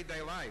of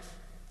everyday life.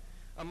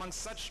 Among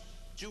such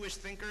Jewish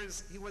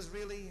thinkers, he was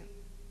really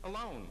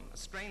alone, a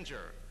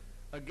stranger,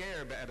 a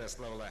ger be'eretz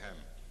lo lahem.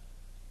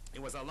 He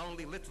was a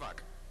lonely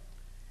Litvak.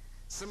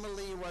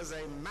 Similarly, he was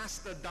a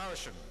master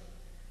darshan,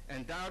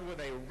 endowed with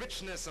a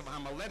richness of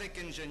homiletic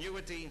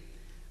ingenuity,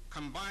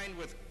 combined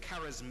with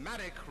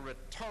charismatic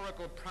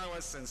rhetorical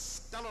prowess and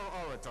stellar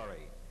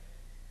oratory.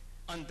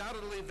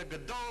 Undoubtedly the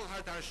Gadol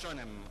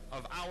HaDarshanim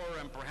of our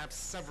and perhaps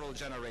several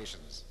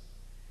generations.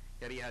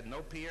 Yet he had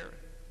no peer,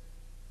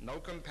 no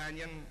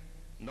companion,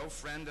 no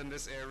friend in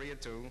this area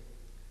too.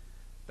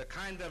 The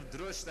kind of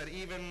drush that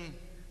even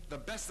the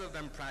best of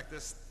them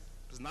practiced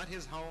was not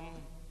his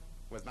home,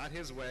 was not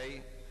his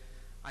way.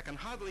 I can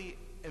hardly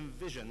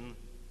envision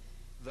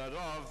the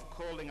Rav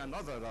calling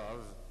another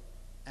Rav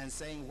and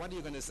saying, what are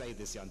you going to say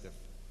this Yontif?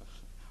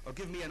 Or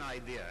give me an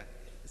idea.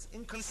 It's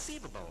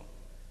inconceivable.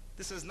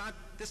 This was not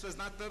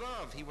the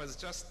Rav.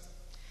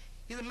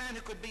 He's a man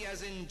who could be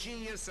as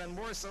ingenious and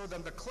more so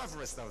than the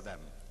cleverest of them,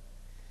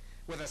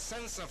 with a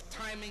sense of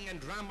timing and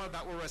drama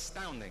that were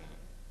astounding.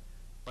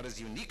 But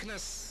his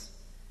uniqueness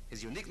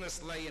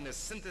lay in his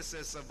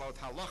synthesis of both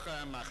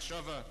halacha and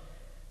machshava,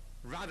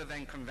 rather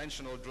than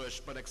conventional drush,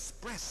 but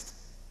expressed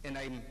in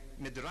a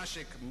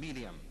midrashic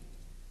medium.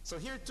 So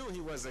here too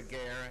he was a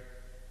ger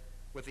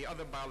with the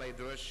other Balei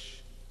drush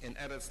in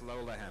Eretz Lo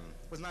Lahem.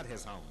 It was not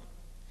his home.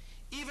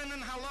 Even in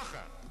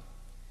halacha,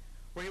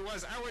 where he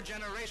was our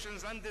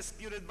generation's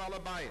undisputed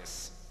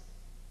balabayas,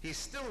 he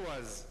still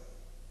was,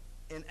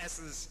 in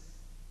essence,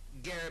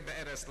 ger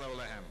be'eretz lo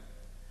lahem.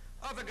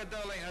 Other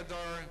Gadolei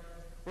Hador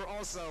are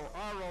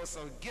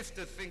also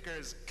gifted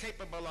thinkers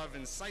capable of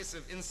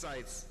incisive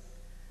insights,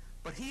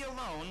 but he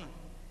alone,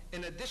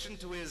 in addition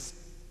to his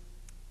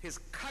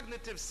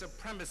cognitive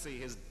supremacy,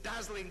 his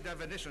dazzling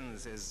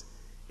definitions,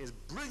 his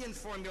brilliant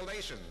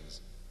formulations,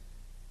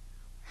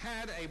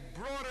 had a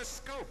broader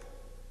scope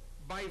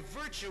by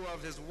virtue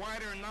of his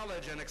wider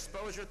knowledge and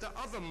exposure to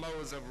other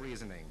modes of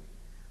reasoning,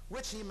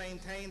 which he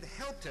maintained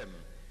helped him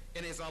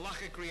in his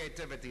halachic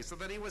creativity, so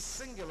that he was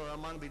singular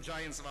among the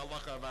giants of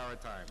halacha of our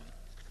time.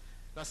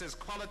 Thus his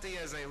quality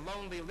as a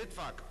lonely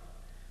Litvak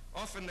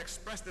often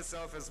expressed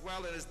itself as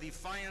well in his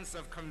defiance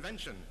of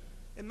convention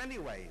in many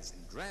ways,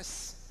 in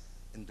dress,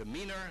 in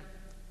demeanor.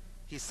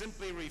 He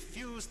simply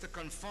refused to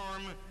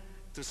conform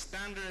to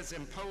standards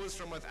imposed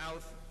from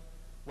without,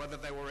 whether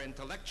they were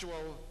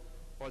intellectual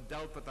or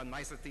dealt with the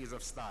niceties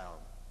of style.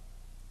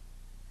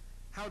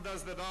 How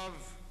does the Rav,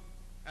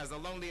 as a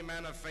lonely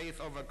man of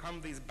faith,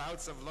 overcome these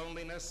bouts of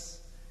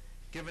loneliness,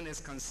 given his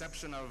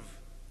conception of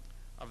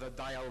the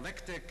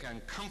dialectic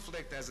and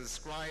conflict as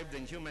described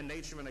in human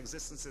nature and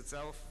existence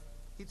itself?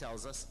 He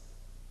tells us,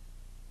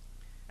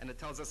 and it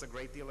tells us a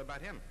great deal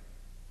about him.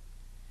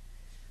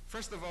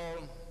 First of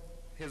all,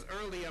 his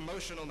early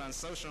emotional and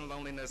social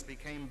loneliness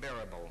became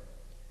bearable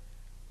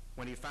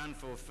when he found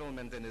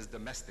fulfillment in his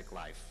domestic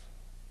life.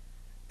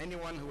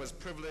 Anyone who was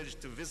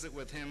privileged to visit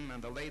with him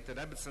and the late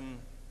Rebbetzin,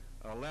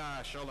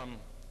 Aleh Shalom,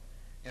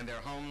 in their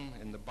home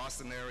in the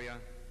Boston area,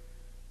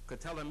 could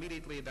tell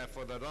immediately that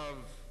for the Rav,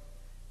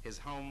 his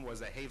home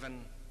was a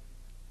haven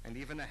and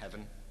even a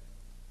heaven.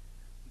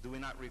 Do we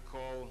not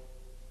recall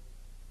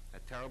a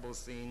terrible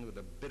scene with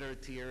the bitter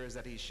tears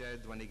that he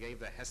shed when he gave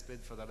the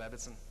Hesped for the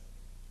Rebbetzin?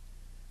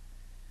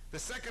 The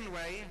second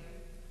way,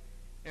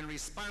 in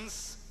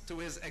response to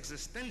his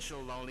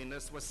existential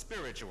loneliness, was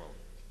spiritual.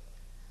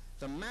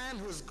 The man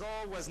whose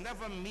goal was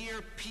never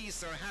mere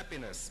peace or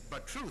happiness,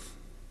 but truth,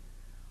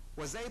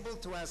 was able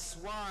to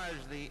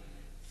assuage the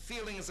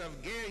feelings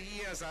of ger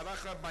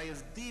yeh by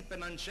his deep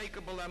and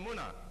unshakable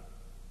emunah.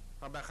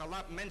 Rabbi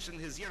Chalap mentioned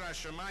his Yirah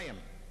Shemayim.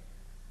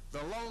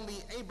 The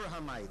lonely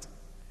Abrahamite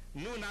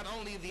knew not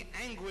only the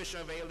anguish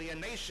of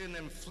alienation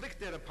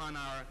inflicted upon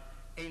our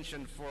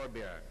ancient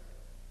forebear,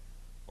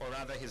 or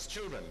rather his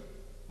children,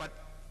 but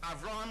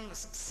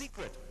Avram's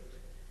secret,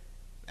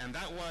 and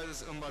that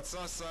was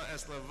umatzasa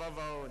es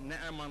levavo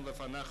ne'eman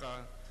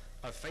lefanecha,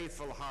 a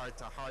faithful heart,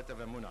 a heart of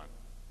emunah.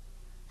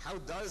 How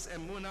does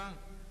emunah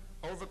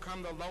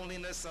overcome the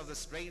loneliness of the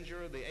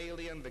stranger, the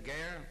alien, the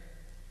ger?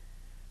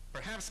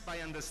 Perhaps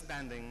by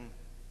understanding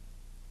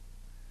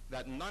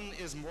that none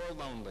is more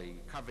lonely,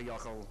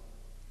 kaviyachol,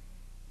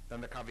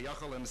 than the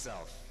kaviyachol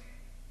himself.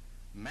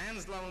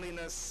 Man's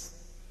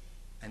loneliness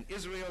and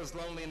Israel's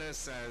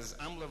loneliness, as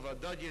Am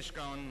Levadod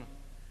Yishkon,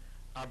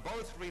 are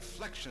both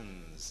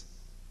reflections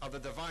of the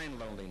divine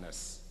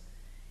loneliness.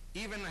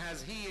 Even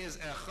as he is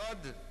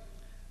echad,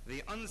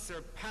 the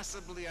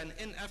unsurpassably and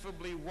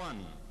ineffably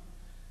one,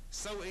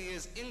 so he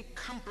is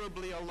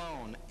incomparably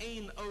alone,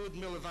 ein od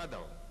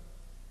milvado.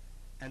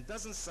 And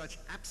doesn't such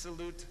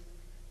absolute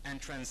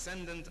and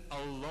transcendent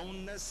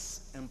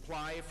aloneness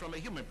imply, from a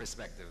human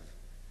perspective,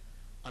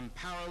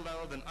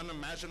 unparalleled and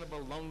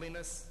unimaginable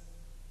loneliness?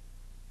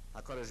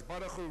 HaKadosh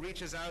Baruch Hu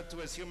reaches out to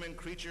his human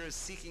creatures,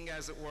 seeking,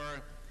 as it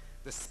were,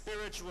 the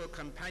spiritual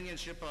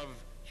companionship of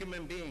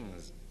human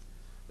beings.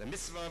 The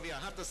mitzvah of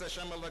Yahatas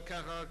Hashem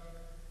Elokecha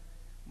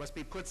must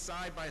be put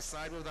side by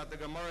side with what the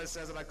Gemara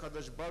says that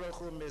HaKadosh Baruch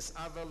Hu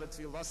mis'ava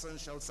l'tfilosan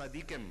shel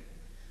tzadikim.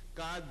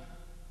 God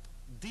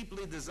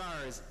deeply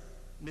desires,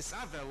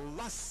 mis'ava,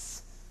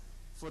 lusts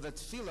for the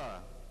tefillah,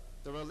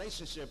 the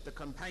relationship, the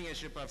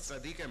companionship of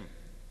tzadikim.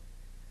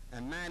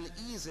 And man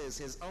eases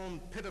his own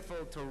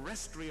pitiful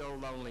terrestrial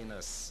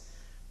loneliness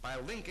by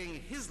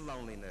linking his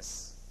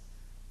loneliness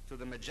to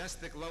the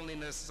majestic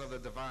loneliness of the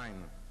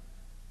divine.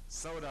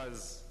 So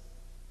does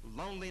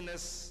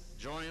loneliness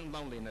join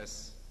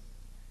loneliness,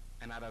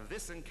 and out of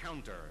this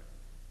encounter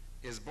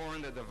is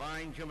born the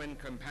divine human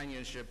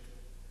companionship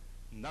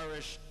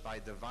nourished by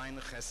divine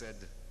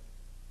chesed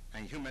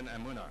and human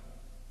emunah.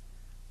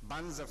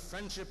 Bonds of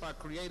friendship are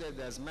created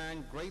as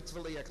man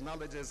gratefully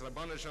acknowledges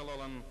Rabbanu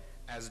Shalom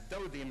as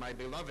Dodi, my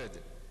beloved,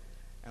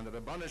 and the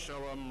Rabbanu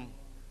Shalom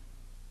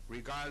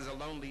regards a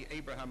lonely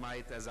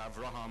Abrahamite as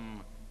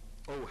Avraham,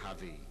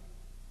 Ohavi.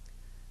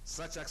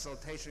 Such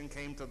exaltation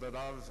came to the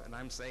Rav, and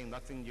I'm saying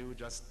nothing new,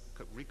 just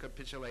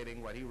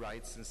recapitulating what he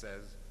writes and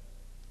says.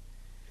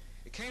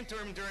 It came to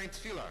him during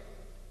tefillah,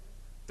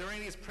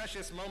 during these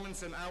precious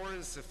moments and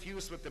hours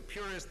suffused with the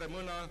purest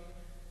emunah,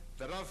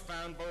 the Rav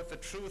found both the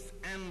truth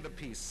and the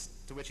peace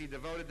to which he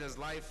devoted his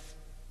life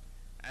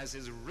as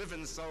his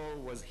riven soul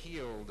was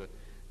healed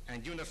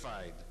and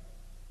unified.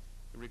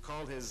 He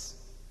recalled his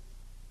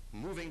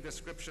moving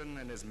description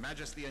and his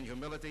majesty and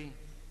humility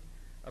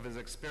of his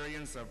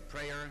experience of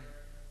prayer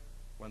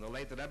when the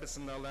late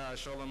Rebbetzin Aleh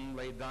Sholem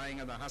lay dying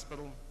in the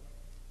hospital,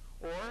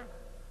 or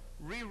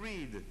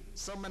reread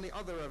so many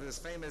other of his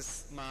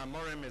famous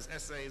ma'amorim, his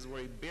essays,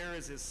 where he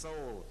bears his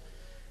soul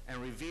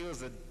and reveals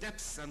the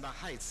depths and the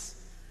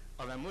heights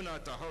of emunah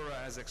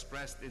tahora as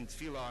expressed in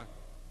tefillah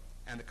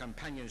and the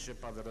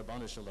companionship of the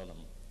Rabbanu Shalom.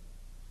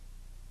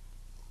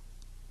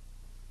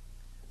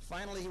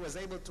 Finally, he was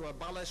able to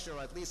abolish or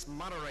at least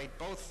moderate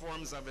both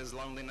forms of his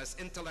loneliness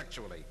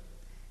intellectually,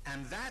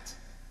 and that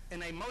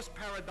in a most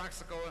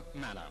paradoxical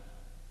manner.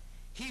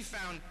 He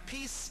found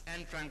peace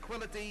and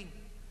tranquility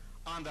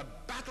on the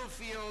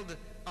battlefield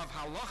of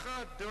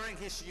halacha during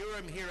his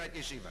shiurim here at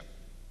Yeshiva.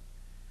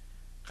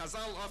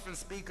 Chazal often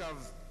speak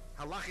of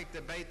halachic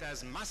debate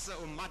as masa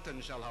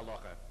umatan shel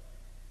halacha,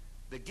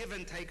 the give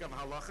and take of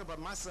halacha, but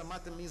masa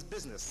umatan means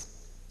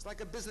business. It's like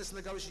a business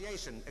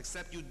negotiation,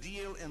 except you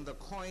deal in the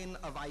coin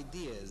of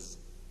ideas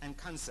and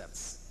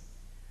concepts.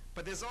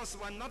 But there's also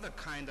another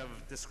kind of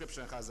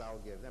description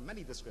Chazal give. There are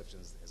many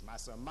descriptions. There's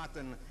masa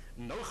umatan,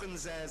 nochen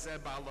zeh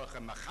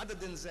ba'halacha,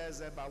 machadadin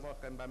zeh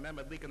ba'halacha, and b'mem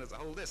adlikan, there's a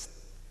whole list.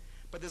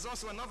 But there's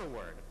also another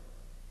word,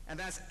 and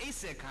that's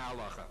esek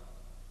ha'halacha.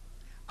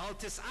 Al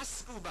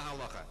tis'asku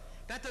b'halacha.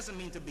 That doesn't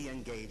mean to be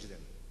engaged in.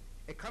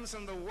 It comes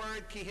from the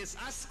word ki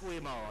his'asku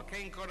imo.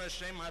 Kein kor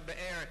Hashem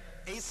ha'be'er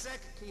esek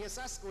ki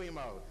his'asku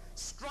imo.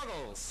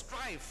 Struggle,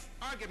 strife,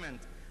 argument,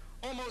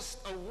 almost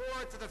a war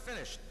to the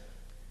finish.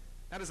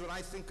 That is what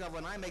I think of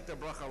when I make the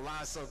bracha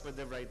la'asok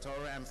b'divrei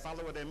Torah and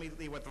follow it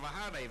immediately with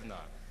v'harevna.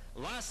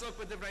 La'asok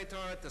b'divrei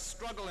Torah, to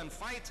struggle and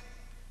fight.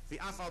 The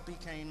afal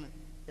pikein,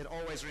 it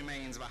always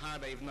remains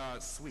v'harevna,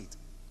 sweet.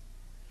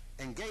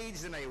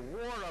 Engaged in a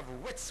war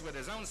of wits with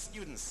his own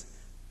students,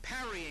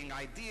 parrying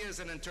ideas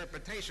and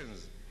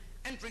interpretations,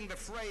 entering the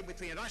fray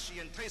between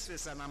Rashi and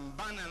Tosfos and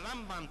Ramban and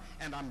Rambam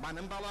and Ramban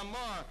and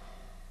Balamor,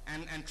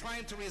 and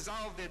trying to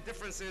resolve their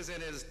differences in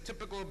his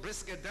typical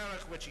brisket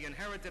derech, which he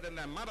inherited and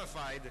then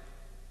modified,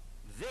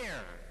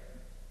 there,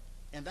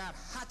 in that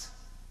hot,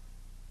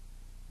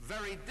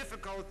 very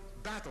difficult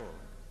battle,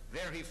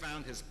 there he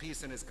found his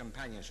peace and his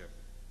companionship.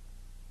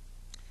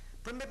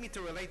 Permit me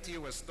to relate to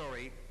you a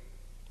story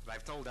that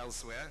I've told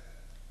elsewhere.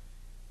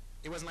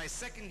 It was my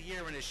second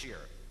year in a shir,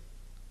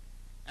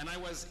 and I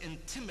was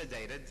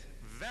intimidated,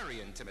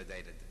 very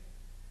intimidated,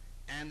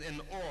 and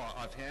in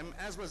awe of him,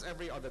 as was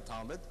every other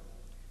Talmud,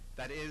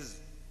 that is,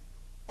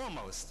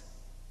 almost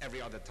every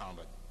other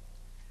Talmud.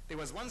 There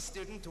was one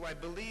student who I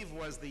believe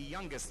was the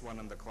youngest one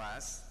in the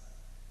class,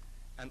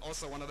 and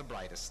also one of the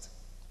brightest,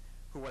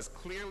 who was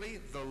clearly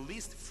the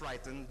least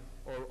frightened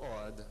or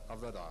awed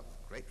of the Rav.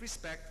 Great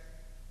respect,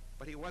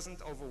 but he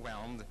wasn't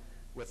overwhelmed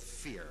with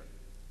fear.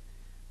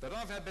 The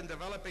Rav had been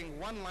developing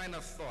one line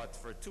of thought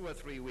for 2 or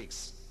 3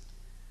 weeks.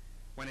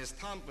 When this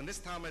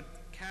Talmud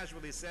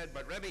casually said,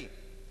 "But Rebbe,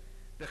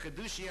 the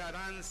Chidushi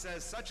Aran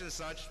says such and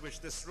such, which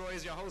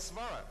destroys your whole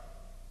svara."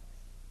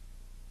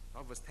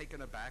 Rav was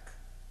taken aback,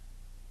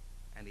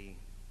 and he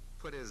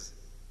put his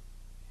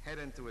head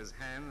into his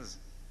hands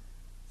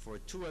for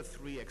 2 or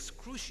 3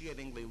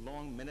 excruciatingly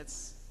long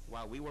minutes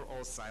while we were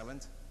all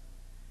silent.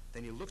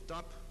 Then he looked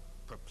up,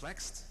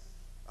 perplexed,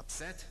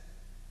 upset,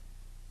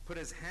 put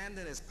his hand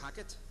in his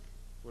pocket,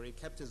 where he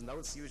kept his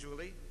notes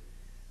usually,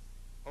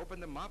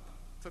 opened them up,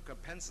 took a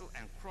pencil,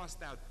 and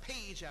crossed out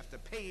page after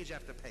page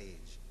after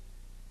page,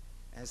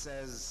 and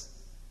says,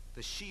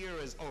 "The shir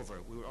is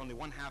over. We were only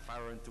 1/2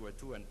 hour into a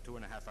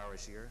 2.5 hour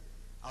shir.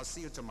 I'll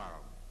see you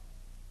tomorrow."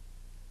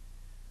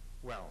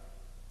 Well,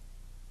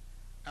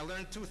 I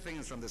learned 2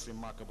 things from this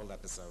remarkable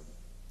episode.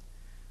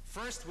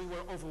 First, we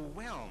were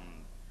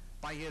overwhelmed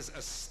by his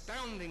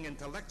astounding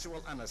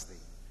intellectual honesty.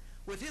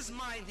 With his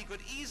mind, he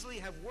could easily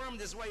have wormed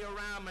his way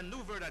around,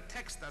 maneuvered a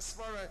text, a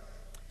svara,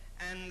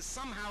 and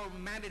somehow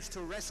managed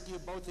to rescue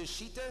both his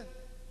shita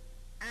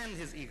and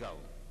his ego.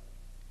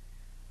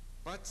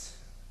 But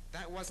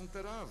that wasn't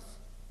the Rav.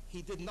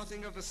 He did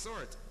nothing of the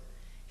sort.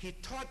 He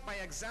taught by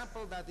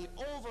example that the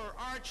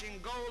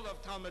overarching goal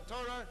of Talmud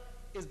Torah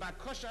is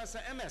bakoshas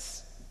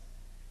ha'emes.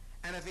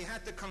 And if he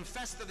had to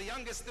confess to the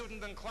youngest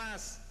student in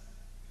class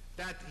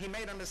that he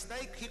made a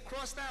mistake, he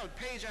crossed out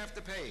page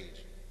after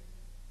page.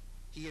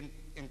 He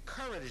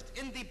encouraged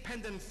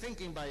independent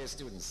thinking by his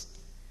students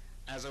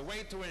as a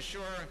way to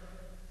ensure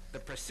the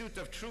pursuit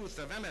of truth,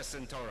 of emes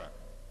in Torah.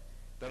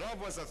 The Rav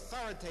was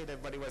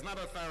authoritative, but he was not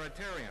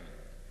authoritarian.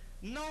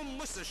 No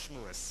Musa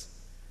Shmuas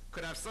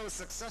could have so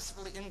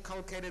successfully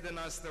inculcated in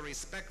us the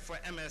respect for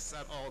emes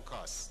at all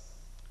costs.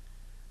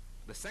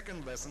 The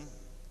second lesson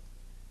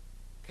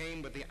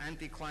came with the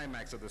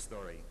anticlimax of the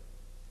story,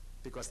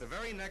 because the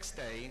very next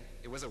day,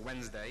 it was a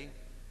Wednesday,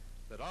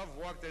 the Rav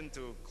walked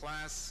into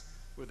class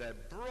with a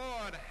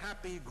broad,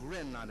 happy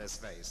grin on his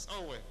face.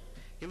 Oh,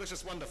 he looks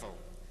just wonderful.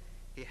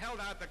 He held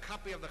out the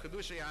copy of the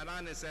Chidushi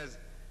Aran and says,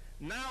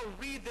 "Now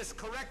read this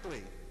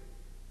correctly."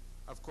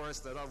 Of course,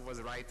 the Rav was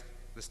right.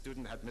 The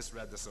student had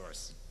misread the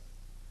source.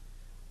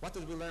 What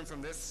did we learn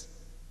from this?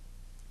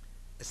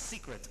 A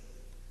secret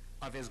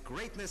of his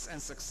greatness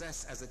and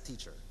success as a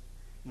teacher.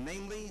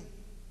 Namely,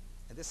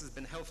 and this has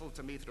been helpful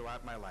to me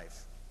throughout my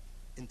life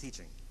in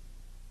teaching,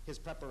 his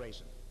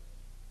preparation.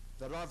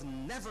 The Rav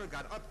never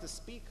got up to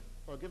speak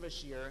or give a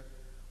shir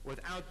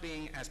without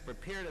being as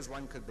prepared as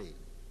one could be.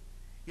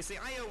 You see,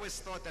 I always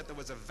thought that there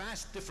was a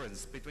vast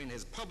difference between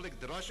his public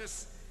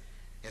drashos,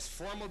 his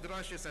formal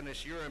drashos, and his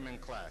shiurim in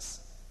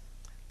class.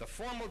 The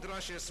formal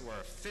drashos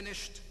were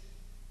finished,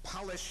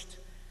 polished,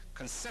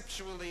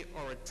 conceptually,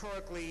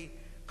 oratorically,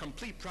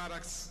 complete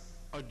products,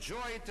 a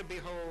joy to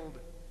behold,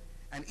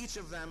 and each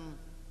of them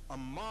a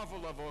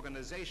marvel of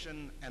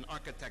organization and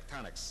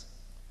architectonics.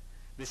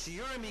 The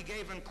shiurim he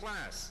gave in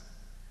class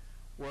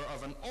were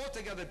of an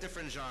altogether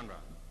different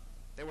genre.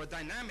 They were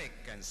dynamic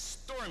and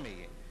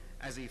stormy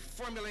as he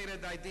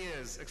formulated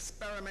ideas,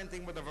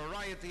 experimenting with a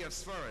variety of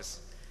svaras,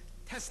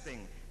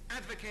 testing,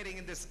 advocating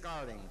and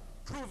discarding,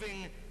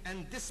 proving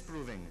and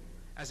disproving,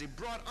 as he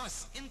brought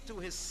us into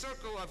his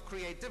circle of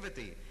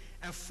creativity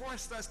and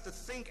forced us to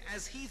think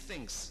as he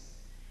thinks,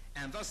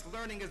 and thus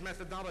learning his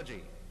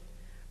methodology.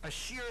 A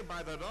shir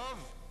by the Rav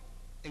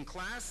in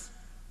class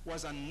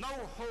was a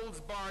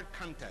no-holds-barred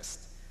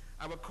contest.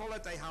 I would call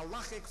it a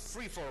halachic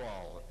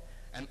free-for-all,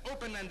 an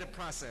open-ended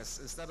process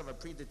instead of a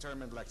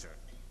predetermined lecture.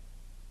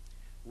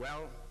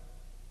 Well,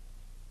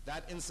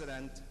 that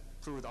incident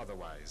proved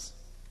otherwise.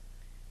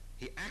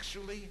 He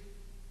actually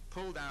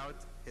pulled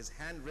out his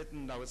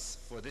handwritten notes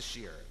for this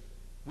year.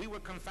 We were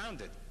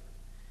confounded.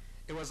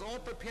 It was all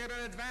prepared in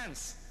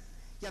advance.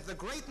 Yet the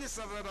greatness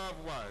of it all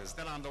was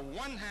that on the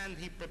one hand,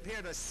 he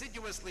prepared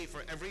assiduously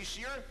for every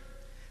shir,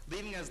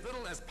 leaving as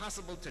little as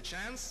possible to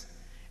chance,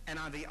 and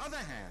on the other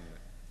hand,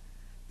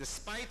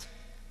 despite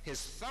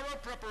his thorough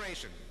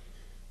preparation,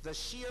 the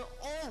shir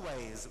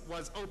always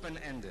was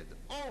open-ended,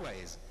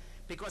 always,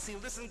 because he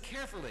listened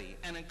carefully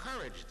and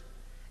encouraged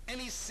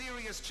any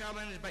serious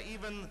challenge by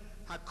even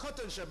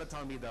Hakoton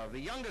Shebetalmidav, the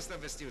youngest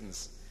of his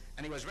students,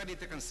 and he was ready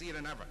to concede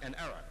an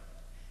error.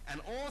 And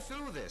all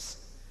through this,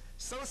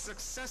 so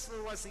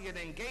successful was he in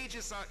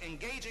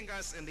engaging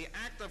us in the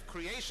act of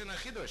creation and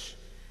chidush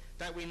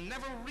that we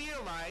never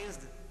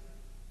realized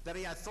that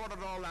he had thought it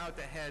all out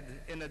ahead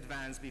in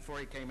advance before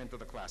he came into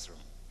the classroom.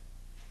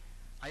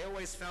 I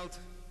always felt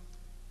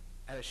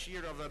at a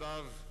shir of the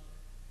Rav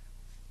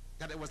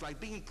that it was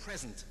like being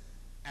present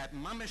at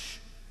mamish,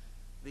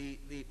 the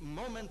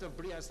moment of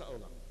Brias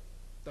Ha'olam,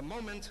 the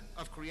moment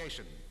of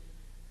creation,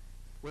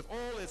 with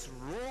all its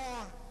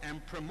raw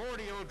and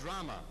primordial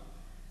drama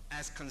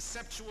as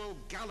conceptual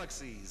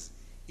galaxies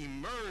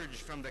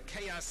emerged from the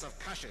chaos of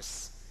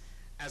Kashis,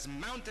 as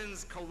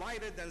mountains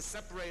collided and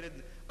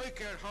separated,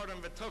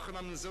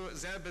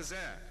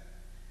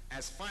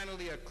 as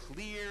finally a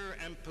clear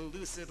and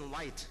pellucid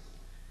light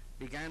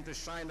began to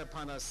shine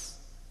upon us,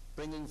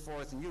 bringing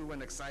forth new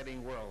and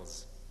exciting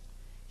worlds.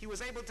 He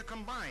was able to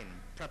combine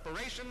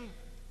preparation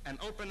and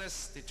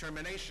openness,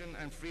 determination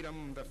and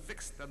freedom, the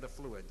fixed and the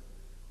fluid.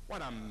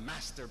 What a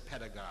master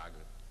pedagogue,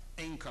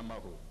 Ein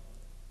Kamohu.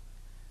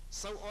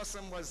 So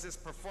awesome was this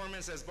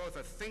performance as both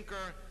a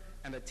thinker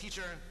and a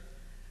teacher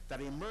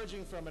that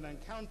emerging from an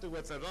encounter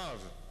with the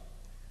Rav,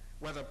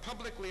 whether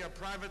publicly or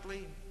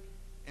privately,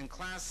 in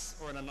class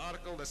or in an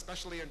article,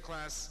 especially in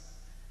class,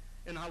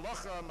 in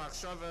halacha,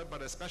 machshava,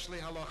 but especially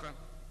halacha,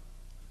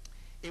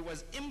 it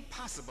was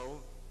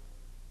impossible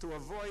to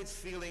avoid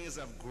feelings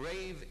of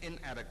grave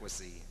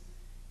inadequacy.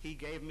 He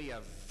gave me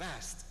a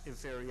vast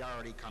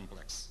inferiority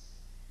complex.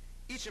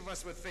 Each of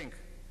us would think,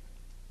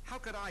 how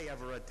could I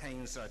ever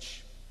attain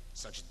such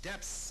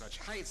depths, such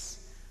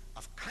heights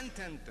of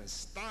content and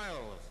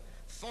style, of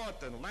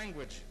thought and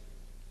language?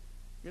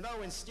 You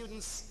know, in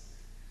students,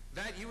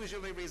 that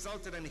usually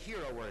resulted in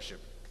hero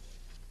worship.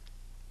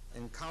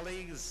 In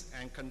colleagues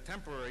and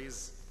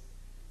contemporaries,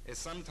 it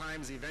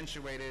sometimes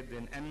eventuated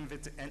in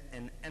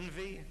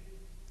envy,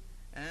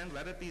 and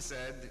let it be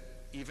said,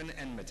 even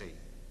enmity.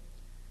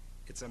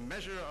 It's a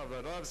measure of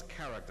the Rav's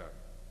character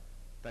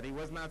that he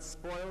was not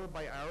spoiled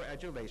by our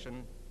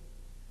adulation,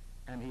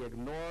 and he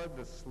ignored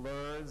the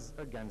slurs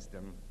against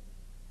him.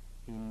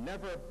 He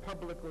never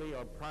publicly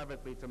or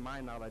privately, to my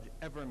knowledge,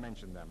 ever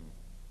mentioned them.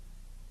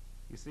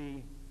 You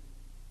see,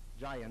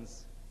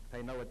 giants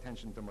pay no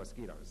attention to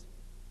mosquitoes.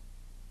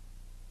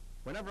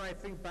 Whenever I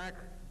think back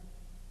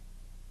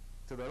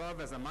to the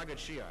Rav as a Maggid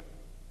Shia,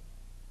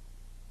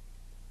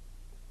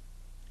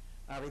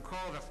 I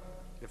recall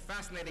the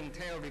fascinating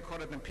tale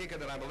recorded in Pirkei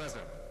de Rabbi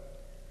Eliezer.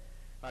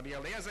 Rabbi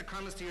Eliezer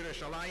comes to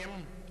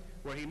Yerushalayim,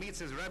 where he meets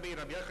his Rebbe,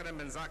 Rabbi Yochanan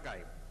ben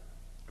Zakkai.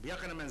 Rabbi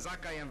Yochanan ben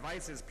Zakkai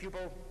invites his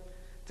pupil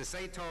to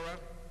say Torah,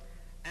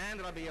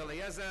 and Rabbi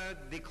Eliezer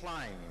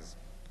declines.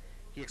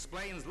 He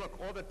explains, look,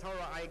 all the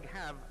Torah I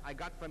have, I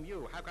got from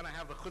you. How can I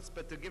have the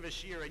chutzpah to give a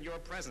shir in your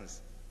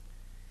presence?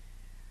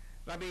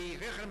 Rabbi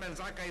Yochanan ben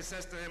Zakkai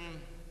says to him,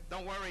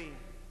 don't worry.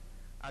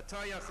 You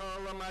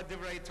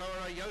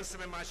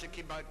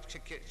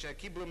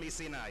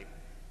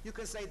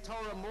can say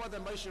Torah more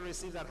than Moshe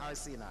received at Har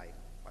Sinai.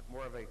 What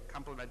more of a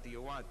compliment do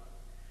you want?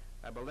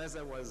 Rabbi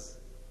Eliezer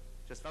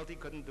just felt he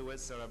couldn't do it,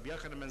 so Rabbi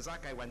Yochanan ben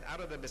Zakkai went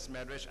out of the Beis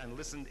Medrash and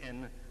listened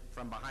in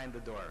from behind the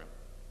door.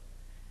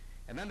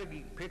 And then the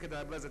Pirkei de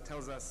Rabbi Eliezer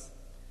tells us,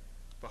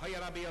 V'hoya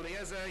Rabbi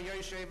Eliezer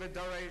yoshev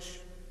v'doresh,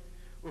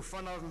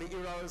 ufanov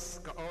mi'iros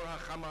ka'or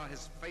hachama,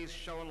 his face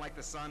shone like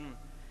the sun.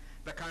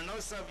 The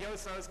karnos of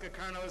Yosos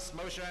ka'karnos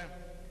Moshe,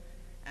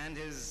 and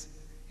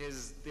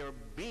there were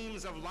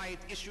beams of light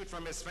issued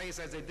from his face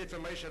as they did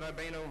from Moshe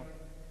Rabbeinu.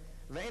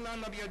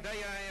 Ve'enon of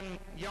Yodeya im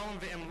yom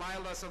ve'im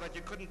laila, so that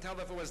you couldn't tell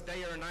if it was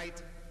day or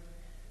night.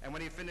 And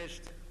when he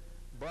finished,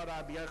 brought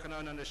Rabbi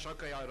Yochanan and the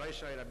Shokei al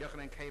Roshai, Rabbi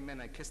Yochanan came in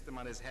and kissed him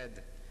on his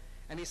head.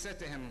 And he said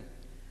to him,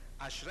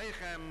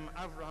 Ashreichem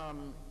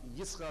Avraham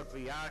Yitzchak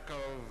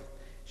v'Yaakov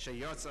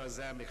sheyotza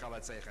zeh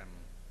michalatzeichem.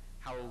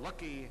 How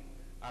lucky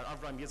are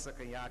Avraham, Yitzchak,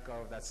 and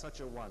Yaakov that such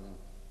a one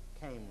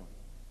came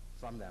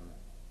from them.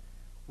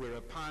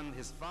 Whereupon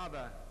his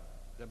father,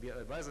 Rabbi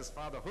Eliezer's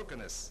father,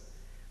 Hyrcanus,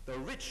 the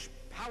rich,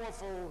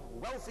 powerful,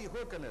 wealthy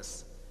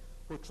Hyrcanus,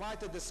 who tried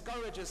to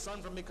discourage his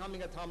son from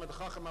becoming a Talmid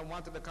Chacham and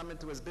wanted to come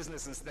into his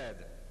business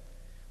instead.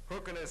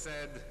 Hyrcanus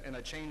said, in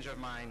a change of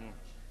mind,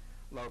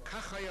 Lo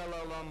kachaya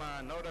lo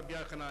loma, no Rabbi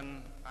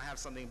Yochanan, I have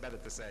something better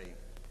to say.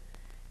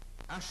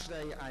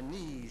 Ashrei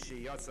ani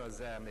sheyotza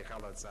zeh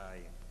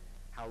michalotzai.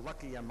 How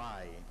lucky am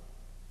I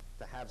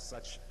to have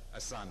such a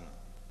son.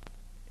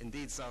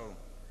 Indeed so.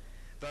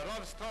 The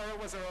Rav's Torah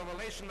was a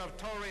revelation of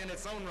Torah in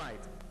its own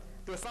right.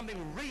 There was something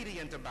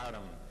radiant about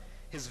him.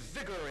 His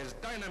vigor, his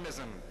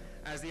dynamism,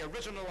 as the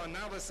original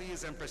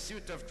analyses and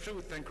pursuit of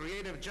truth and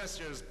creative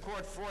gestures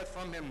poured forth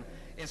from him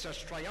in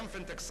such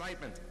triumphant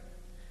excitement.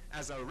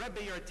 As a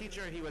Rebbe or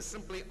teacher, he was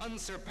simply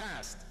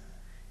unsurpassed.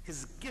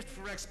 His gift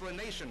for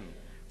explanation,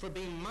 for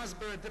being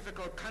masber a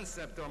difficult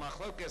concept or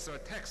machlokes or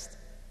text,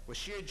 was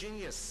sheer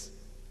genius.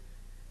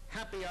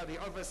 Happy are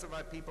the overs of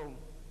our people.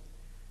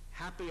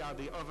 Happy are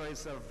the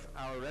overs of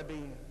our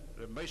Rebbe,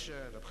 Reb Moshe,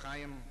 Reb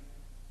Chaim,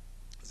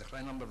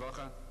 Zechreinam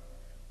Bevocha.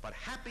 But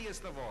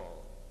happiest of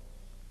all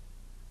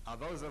are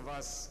those of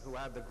us who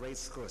have the great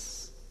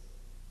schus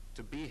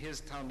to be his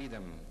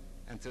Talmidim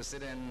and to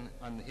sit in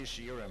on his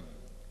shiurim.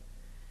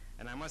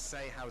 And I must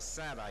say how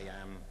sad I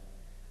am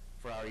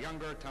for our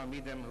younger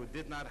Talmidim who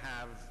did not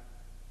have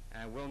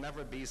and will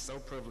never be so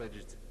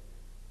privileged.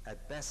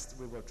 At best,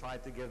 we will try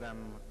to give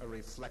them a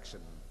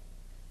reflection,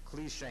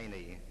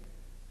 cliché-y,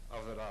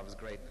 of the Rav's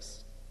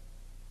greatness.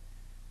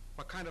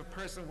 What kind of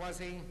person was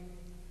he?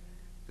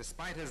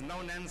 Despite his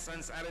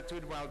no-nonsense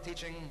attitude while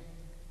teaching,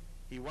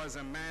 he was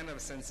a man of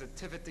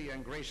sensitivity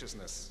and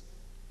graciousness.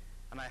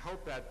 And I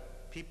hope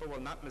that people will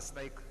not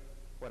mistake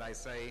what I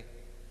say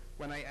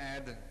when I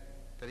add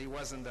that he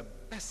was, in the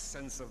best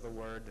sense of the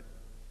word,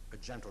 a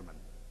gentleman.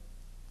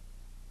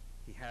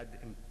 He had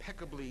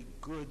impeccably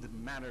good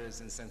manners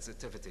and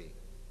sensitivity.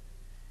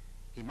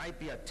 He might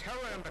be a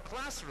terror in the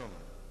classroom,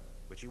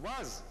 which he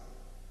was,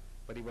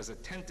 but he was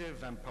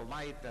attentive and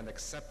polite and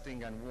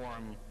accepting and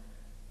warm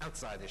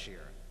outside the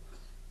shir.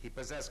 He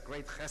possessed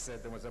great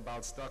chesed and was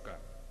about tzedakah.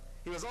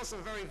 He was also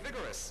very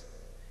vigorous.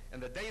 In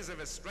the days of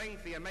his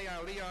strength, the Yemei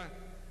Aliyah,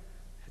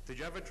 did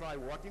you ever try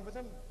walking with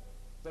him?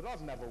 The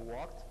Rav never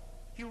walked.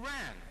 He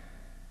ran,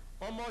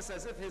 almost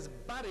as if his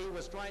body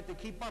was trying to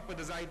keep up with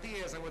his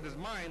ideas and with his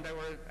mind that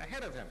were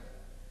ahead of him.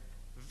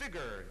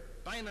 Vigor,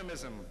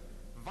 dynamism,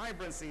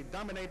 vibrancy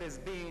dominated his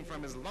being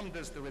from his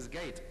lumdus to his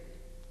gait.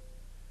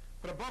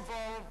 But above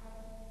all,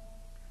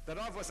 the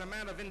Rav was a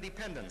man of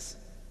independence.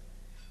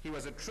 He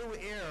was a true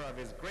heir of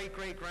his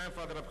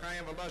great-great-grandfather, Reb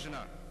Chaim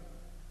Volozhiner,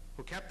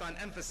 who kept on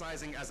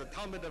emphasizing as a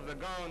Talmud of the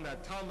Gaon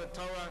that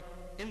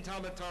in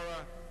Talmud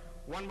Torah,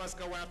 one must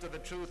go after the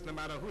truth no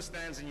matter who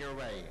stands in your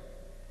way.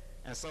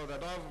 And so the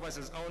Rav was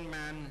his own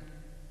man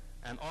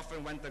and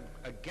often went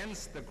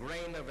against the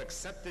grain of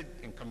accepted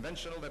and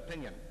conventional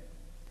opinion.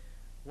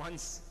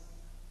 Once,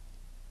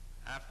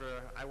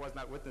 after, I was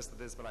not witness to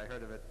this, but I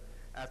heard of it,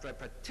 after a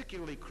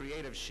particularly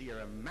creative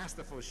shiur, a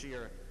masterful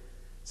shiur,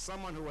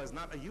 someone who was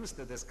not used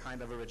to this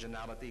kind of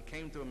originality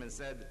came to him and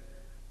said,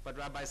 "But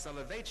Rabbi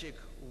Soloveitchik,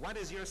 what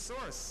is your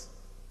source?"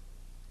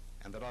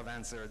 And the Rav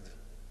answered,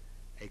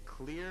 "A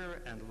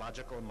clear and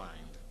logical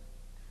mind."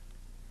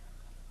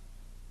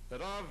 The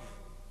Rav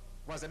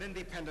was an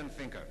independent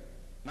thinker,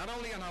 not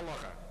only in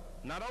halacha,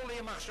 not only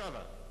in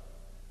machshava,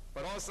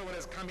 but also in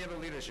his communal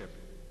leadership.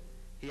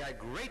 He had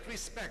great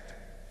respect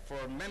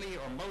for many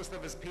or most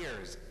of his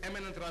peers,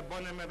 eminent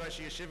rabbonim and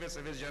rashi yeshivas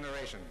of his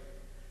generation.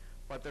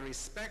 But the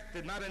respect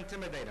did not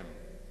intimidate him.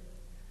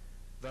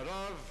 The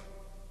Rav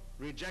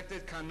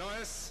rejected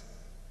kanoes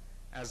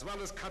as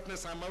well as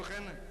katnas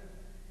hamochin,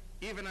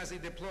 even as he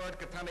deplored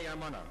katani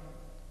amona.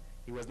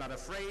 He was not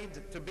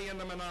afraid to be in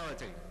the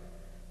minority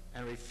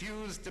and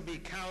refused to be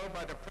cowed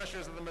by the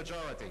pressures of the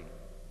majority.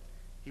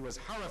 He was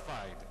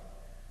horrified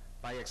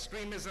by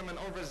extremism and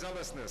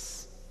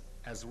overzealousness,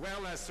 as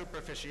well as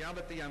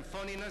superficiality and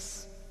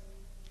phoniness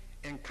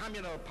in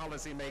communal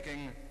policy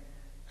making,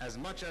 as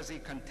much as he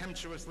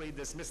contemptuously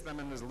dismissed them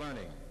in his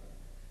learning.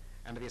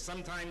 And if he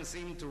sometimes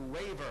seemed to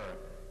waver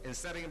in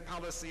setting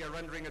policy or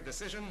rendering a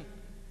decision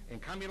in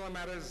communal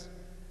matters,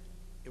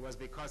 it was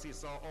because he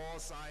saw all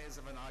sides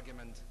of an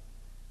argument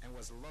and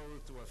was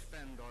loath to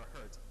offend or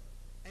hurt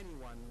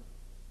anyone,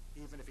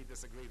 even if he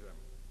disagreed with them.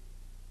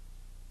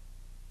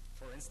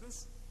 For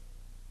instance,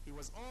 he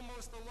was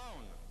almost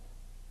alone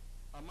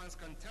amongst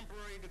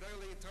contemporary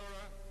Gedolei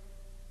Torah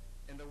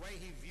in the way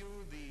he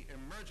viewed the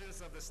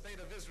emergence of the state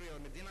of Israel,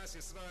 Medinas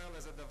Yisrael,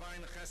 as a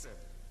divine chesed.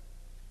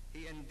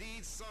 He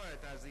indeed saw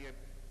it as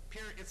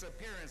its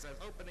appearance as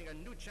opening a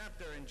new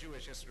chapter in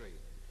Jewish history,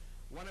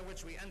 one in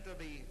which we enter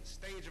the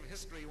stage of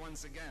history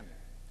once again.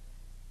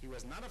 He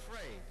was not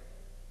afraid,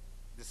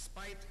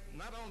 despite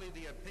not only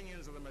the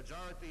opinions of the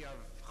majority of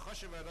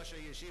Choshev Rosh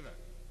Yeshiva,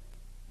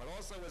 but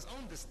also his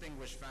own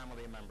distinguished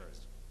family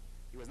members.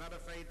 He was not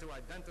afraid to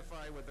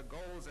identify with the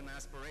goals and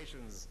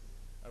aspirations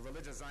of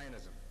religious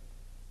Zionism.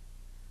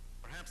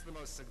 Perhaps the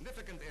most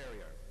significant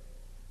area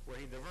where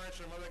he diverged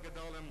from other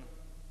Gedolim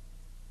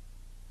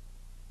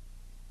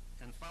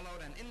and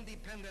followed an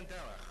independent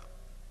erech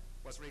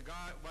was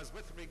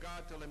with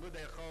regard to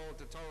Limudei Chol,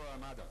 to Torah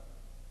Amada.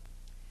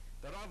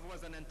 The Rav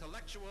was an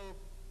intellectual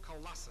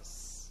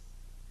colossus,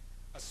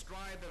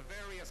 astride the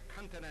various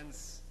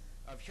continents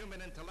of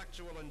human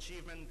intellectual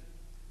achievement,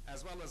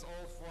 as well as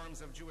all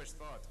forms of Jewish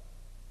thought,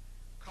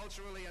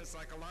 culturally and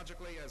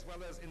psychologically, as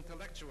well as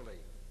intellectually.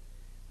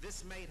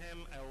 This made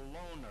him a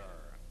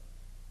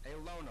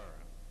loner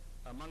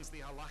amongst the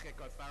halachic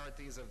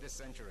authorities of this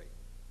century.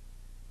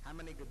 How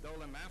many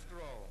Gedolim,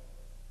 after all,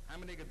 how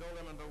many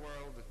Gedolim in the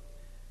world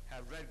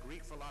have read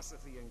Greek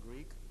philosophy in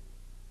Greek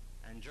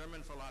and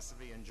German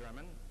philosophy in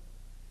German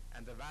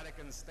and the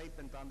Vatican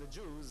statement on the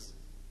Jews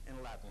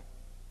in Latin?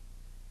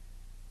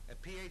 A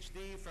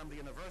PhD from the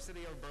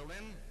University of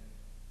Berlin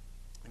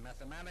in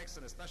mathematics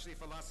and especially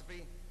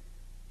philosophy,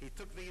 he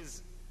took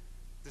these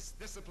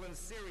disciplines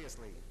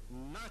seriously,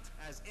 not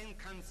as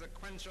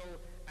inconsequential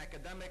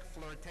academic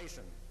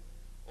flirtation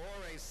or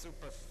a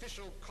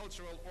superficial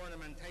cultural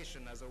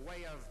ornamentation as a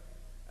way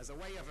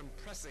of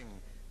impressing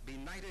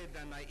benighted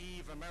and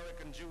naive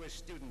American Jewish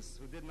students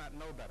who did not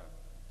know better.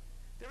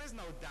 There is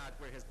no doubt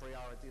where his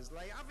priorities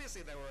lay.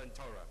 Obviously they were in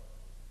Torah.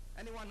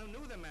 Anyone who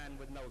knew the man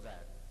would know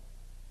that.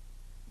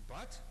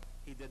 But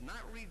he did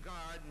not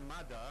regard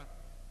Mada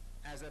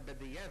as a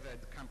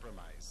b'di'evad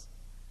compromise.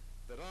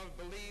 The Rav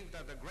believed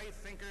that the great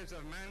thinkers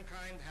of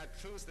mankind had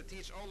truths to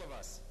teach all of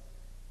us,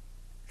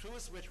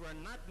 truths which were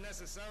not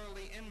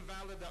necessarily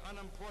invalid or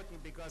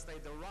unimportant because they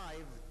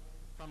derived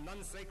from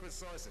non-sacred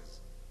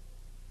sources.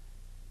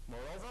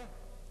 Moreover,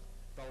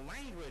 the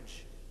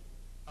language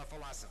of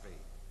philosophy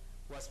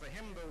was for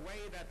him the way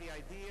that the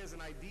ideas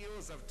and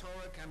ideals of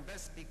Torah can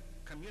best be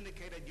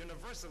communicated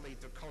universally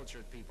to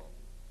cultured people.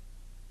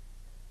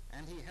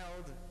 And he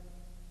held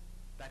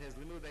that his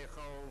Limudei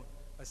Chol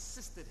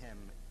assisted him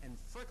in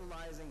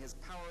fertilizing his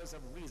powers of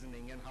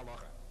reasoning in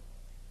halacha.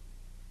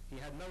 He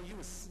had no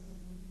use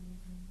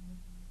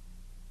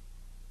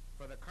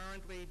for the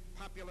currently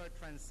popular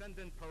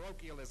transcendent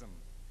parochialism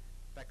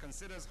that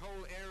considers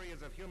whole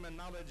areas of human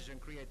knowledge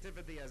and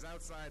creativity as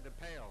outside the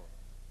pale.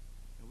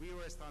 And we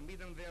as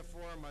Talmidim,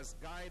 therefore, must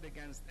guide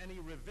against any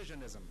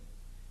revisionism,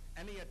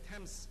 any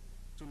attempts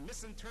to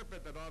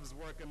misinterpret the Rav's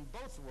work in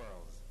both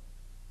worlds,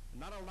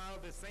 not allow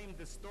the same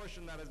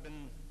distortion that has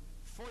been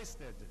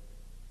foisted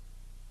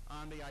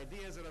on the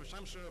ideas of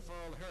Shamshir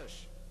Farrell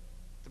Hirsch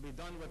to be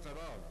done with the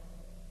Rav.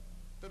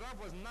 The Rav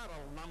was not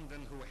a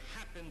London who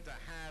happened to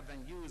have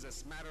and use a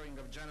smattering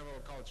of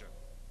general culture.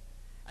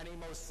 And he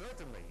most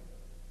certainly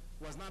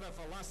was not a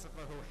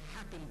philosopher who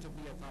happened to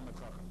be a Talmid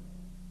Chacham.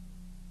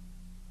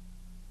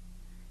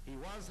 He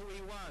was who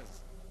he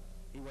was.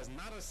 He was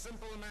not a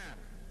simple man,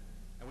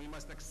 and we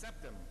must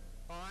accept him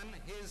on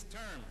his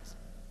terms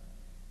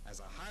as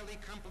a highly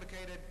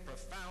complicated,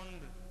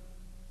 profound,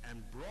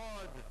 and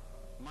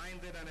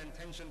broad-minded and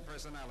intentioned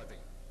personality.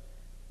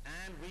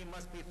 And we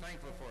must be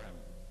thankful for him.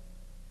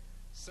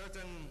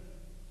 Certain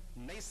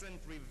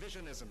nascent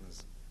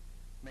revisionisms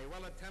may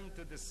well attempt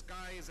to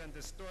disguise and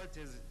distort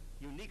his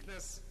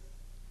uniqueness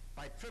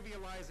by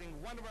trivializing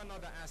one or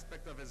another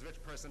aspect of his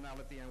rich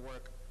personality and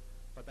work,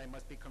 but they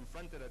must be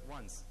confronted at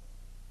once.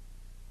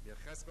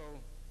 Yecheskel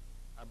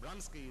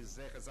Abramsky's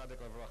Zecher Tzaddik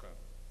Levracha,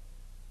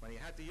 when he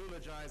had to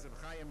eulogize Reb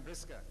Chaim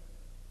Brisker,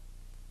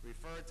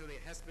 referred to the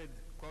Hesped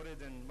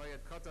quoted in Moed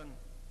Katan,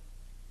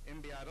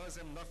 Im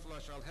bi'arozim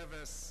nofla shal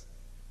heves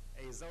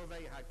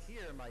ezovei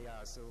hakir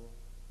mayasu.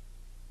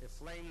 If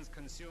flames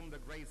consume the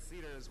great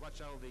cedars, what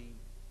shall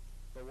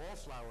the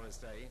wallflowers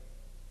say?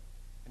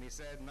 And he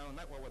said, no,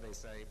 not what would they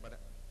say, but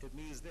it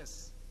means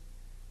this.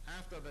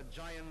 After the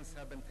giants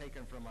have been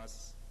taken from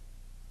us,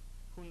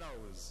 who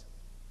knows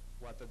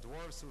what the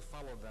dwarfs who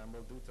follow them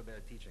will do to their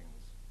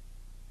teachings?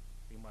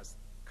 We must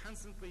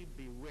constantly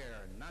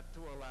beware not to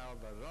allow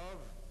the Rav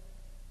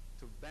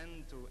to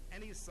bend to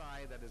any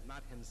side that is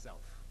not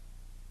himself.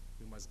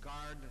 We must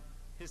guard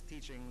his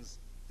teachings,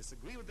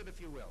 disagree with it if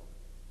you will,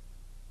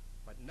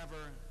 but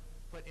never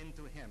put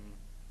into him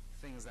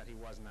things that he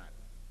was not.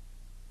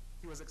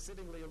 He was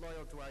exceedingly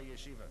loyal to our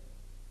yeshiva.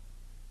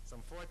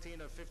 Some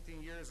 14 or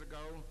 15 years ago,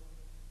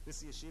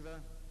 this yeshiva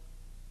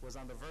was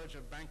on the verge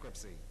of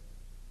bankruptcy.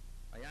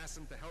 I asked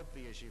him to help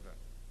the yeshiva.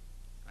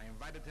 I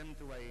invited him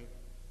to a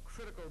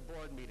critical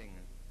board meeting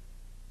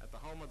at the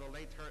home of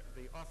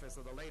the office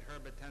of the late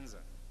Herbert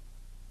Tenzer.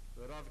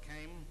 The Rav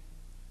came.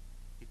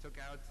 He took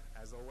out,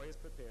 as always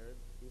prepared,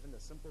 even a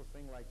simple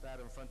thing like that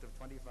in front of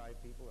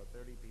 25 people or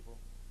 30 people,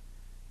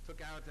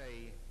 took out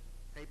a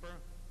paper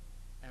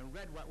and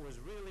read what was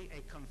really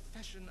a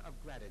confession of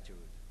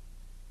gratitude,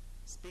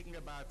 speaking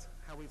about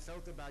how he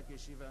felt about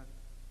yeshiva,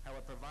 how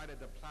it provided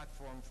a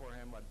platform for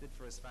him, what it did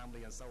for his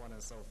family, and so on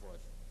and so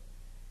forth.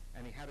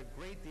 And he had a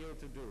great deal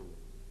to do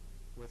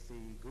with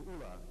the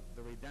geula,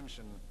 the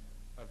redemption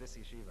of this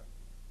yeshiva.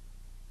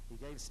 He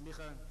gave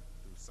smicha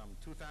to some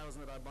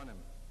 2,000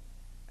 rabbanim,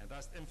 and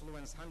thus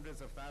influenced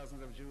hundreds of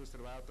thousands of Jews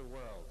throughout the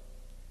world.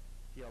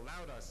 He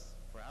allowed us,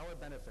 for our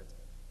benefit,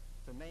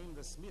 to name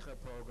the smicha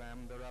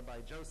program the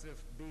Rabbi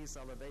Joseph B.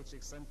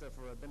 Soloveitchik Center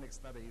for Rabbinic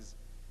Studies.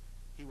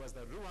 He was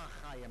the Ruach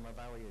Chaim of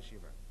our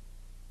yeshiva.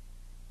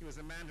 He was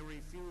a man who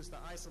refused to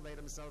isolate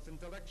himself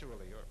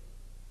intellectually or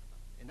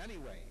in any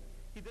way.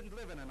 He didn't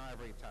live in an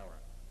ivory tower.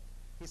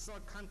 He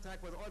sought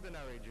contact with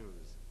ordinary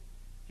Jews.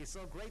 He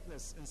saw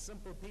greatness in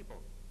simple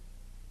people.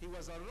 He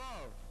was a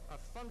Rav, a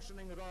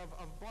functioning Rav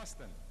of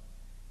Boston.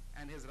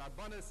 And his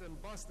Rabbanis in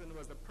Boston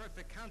was the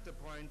perfect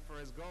counterpoint for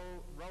his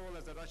role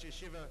as a Rosh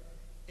Yeshiva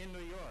in New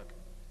York.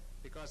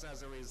 Because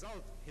as a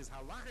result, his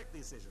halachic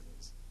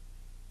decisions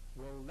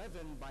were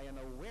leavened by an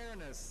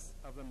awareness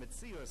of the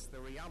Metzius, the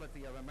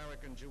reality of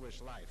American Jewish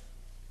life.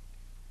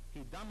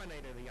 He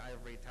dominated the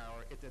ivory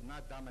tower. It did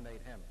not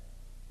dominate him.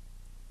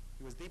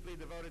 He was deeply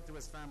devoted to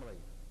his family.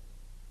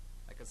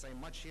 I could say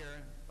much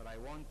here, but I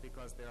won't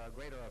because there are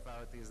greater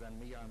authorities than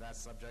me on that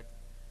subject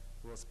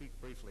who will speak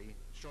briefly,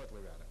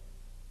 shortly rather.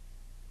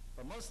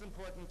 But most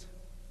important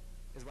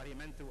is what he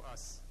meant to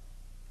us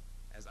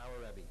as our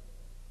Rebbe.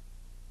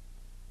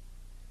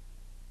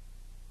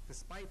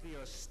 Despite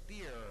the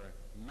austere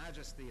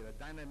majesty, the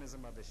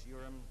dynamism of the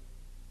Shiurim,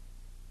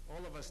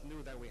 all of us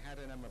knew that we had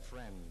in him a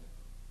friend,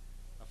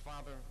 a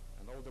father,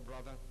 an older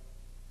brother.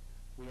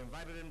 We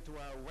invited him to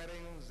our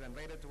weddings and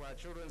later to our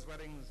children's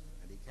weddings,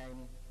 and he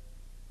came.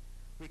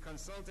 We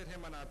consulted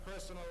him on our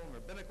personal and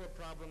rabbinical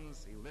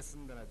problems. He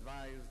listened and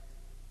advised,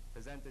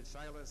 presented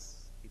shilas.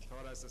 He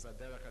taught us as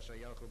Aderech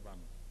HaShayach Bam.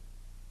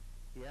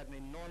 He had an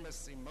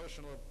enormous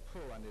emotional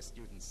pull on his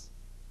students.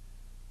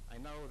 I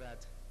know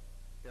that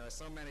there are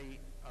so many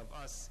of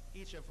us,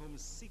 each of whom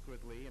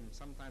secretly, and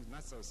sometimes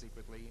not so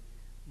secretly,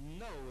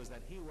 knows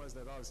that he was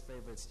the Rav's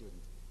favorite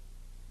student.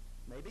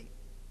 Maybe.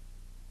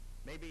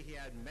 Maybe he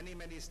had many,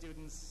 many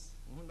students.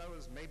 Who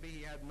knows? Maybe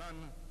he had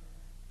none,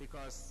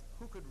 because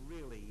who could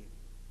really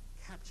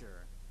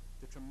capture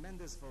the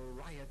tremendous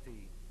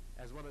variety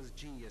as well as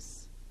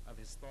genius of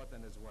his thought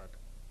and his work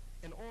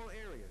in all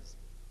areas?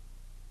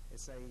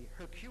 It's a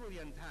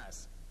Herculean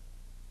task.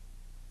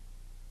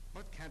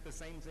 But can't the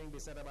same thing be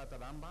said about the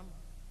Rambam?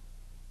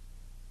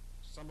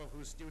 Some of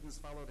whose students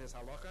followed his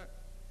halacha,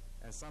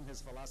 and some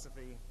his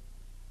philosophy,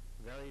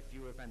 very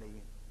few, if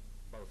any,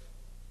 both.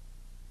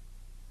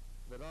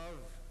 The Rav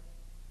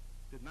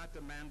did not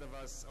demand of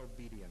us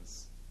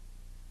obedience.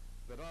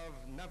 The Rav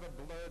never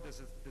blurred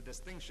the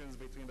distinctions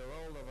between the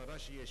role of a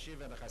Rosh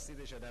Yeshiva and a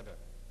Hasidic Rebbe.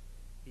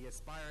 He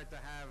aspired to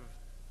have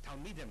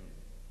Talmidim,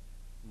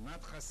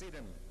 not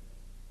Hasidim.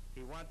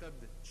 He wanted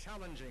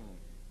challenging,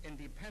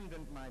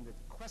 independent-minded,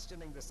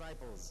 questioning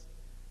disciples,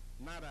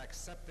 not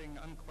accepting,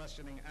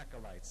 unquestioning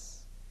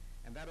acolytes.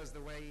 And that is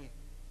the way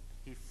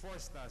he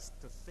forced us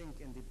to think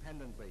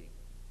independently.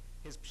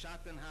 His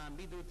pshat in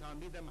ha'amidu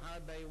talmidim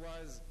harbe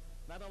was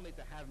not only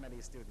to have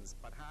many students,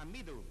 but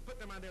ha'amidu, put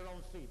them on their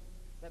own feet,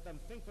 let them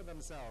think for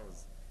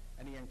themselves.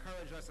 And he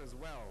encouraged us as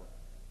well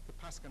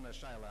to paskin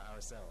shaila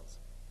ourselves.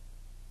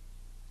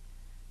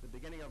 The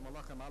beginning of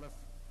Malachim Aleph,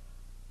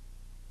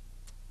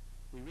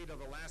 we read of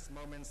the last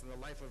moments in the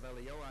life of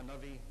Eliyahu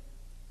Hanavi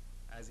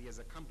as he is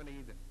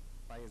accompanied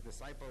by his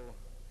disciple,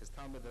 his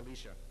Talmud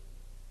Elisha.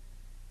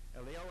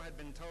 Eliyahu had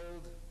been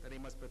told that he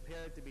must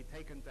prepare to be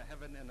taken to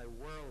heaven in a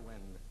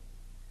whirlwind.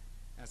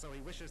 And so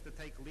he wishes to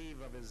take leave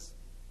of his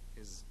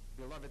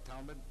beloved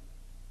Talmud.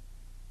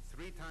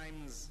 3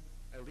 times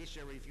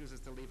Elisha refuses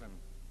to leave him.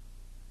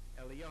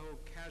 Eliyahu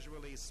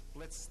casually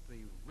splits the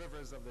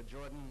rivers of the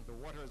Jordan, the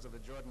waters of the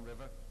Jordan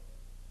River,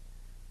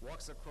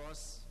 walks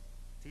across,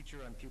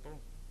 teacher and pupil.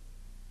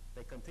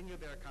 They continue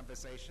their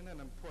conversation, an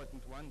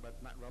important one,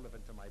 but not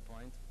relevant to my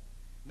point.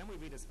 And then we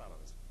read as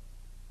follows.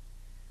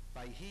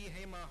 Vayhi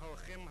hema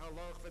holchim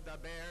haloch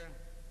v'daber,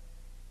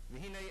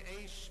 v'hine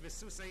eish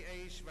v'susei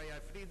eish,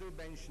 v'yafridu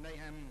ben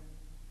shnehem,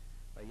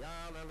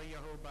 v'yal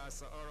Eliyahu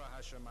ba'sa'ora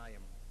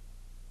hashamayim.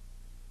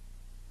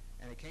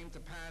 And it came to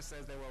pass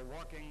as they were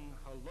walking,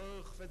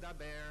 haloch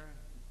v'daber,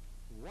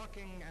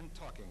 walking and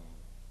talking,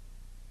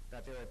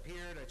 that there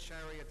appeared a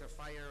chariot of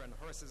fire and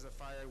horses of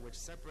fire which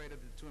separated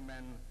the 2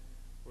 men,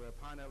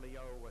 whereupon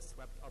Eliyahu was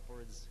swept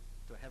upwards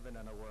to heaven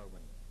in a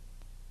whirlwind.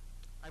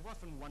 I've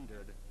often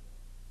wondered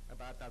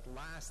about that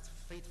last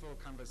fateful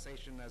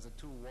conversation as the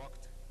 2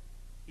 walked,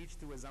 each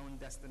to his own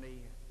destiny,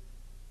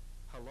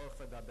 haloch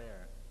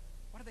v'daber.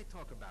 What do they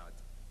talk about,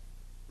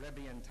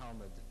 Rebbe and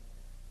Talmud,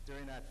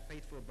 during that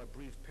fateful but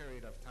brief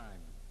period of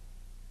time?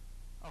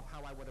 Oh,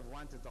 how I would have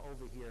wanted to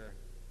overhear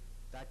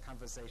that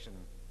conversation.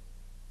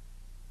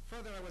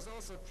 Further, I was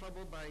also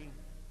troubled by,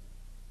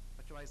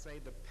 what shall I say,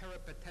 the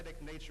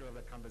peripatetic nature of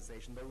the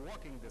conversation, the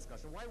walking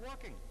discussion. Why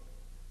walking?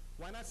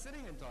 Why not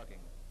sitting and talking?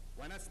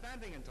 Why not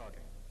standing and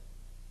talking?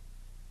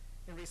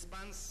 In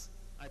response,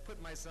 I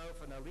put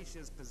myself in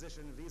Elisha's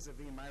position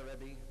vis-a-vis my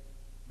Rebbe,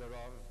 the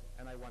Rav,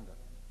 and I wonder,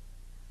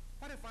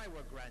 what if I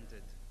were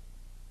granted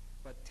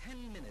but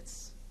 10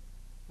 minutes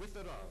with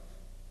the Rav,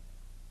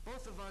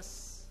 both of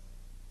us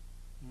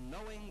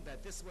knowing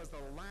that this was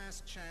the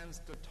last chance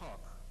to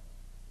talk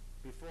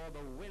before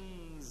the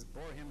winds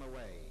bore him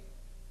away?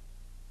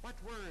 What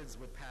words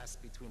would pass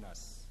between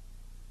us?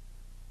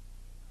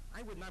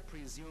 I would not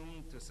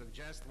presume to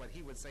suggest what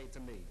he would say to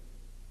me,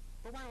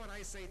 but why would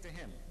I say to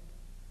him?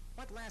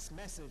 What last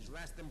message,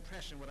 last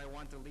impression would I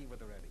want to leave with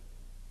the Rebbe?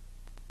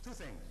 2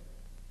 things.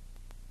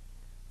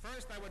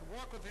 First, I would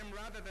walk with him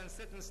rather than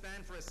sit and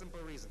stand for a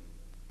simple reason.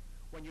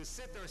 When you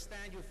sit or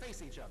stand, you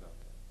face each other.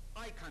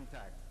 Eye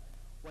contact.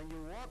 When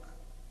you walk,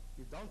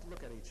 you don't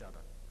look at each other,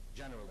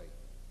 generally.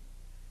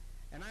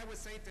 And I would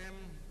say to him,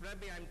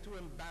 Rebbe, I'm too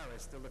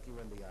embarrassed to look you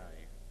in the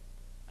eye.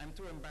 I'm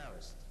too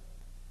embarrassed.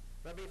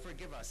 Rebbe,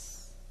 forgive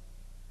us.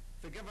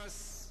 Forgive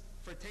us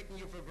for taking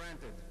you for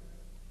granted.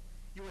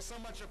 You were so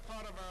much a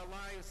part of our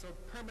lives, so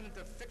permanent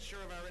a fixture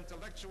of our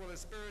intellectual and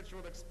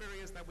spiritual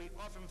experience that we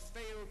often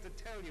fail to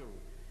tell you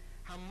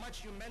how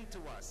much you meant to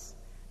us.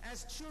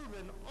 As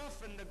children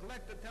often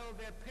neglect to tell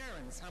their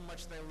parents how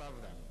much they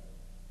love them.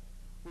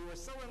 We were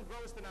so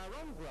engrossed in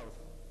our own growth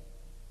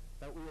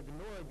that we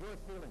ignored your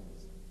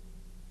feelings.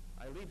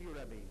 I leave you,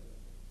 Rebbe,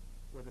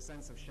 with a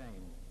sense of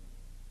shame.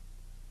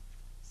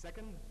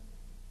 Second,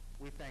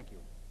 we thank you.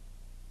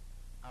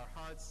 Our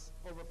hearts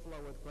overflow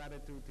with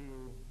gratitude to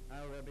you,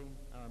 our Rebbe,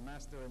 our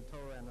master in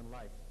Torah and in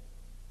life.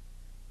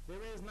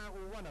 There is not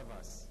one of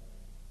us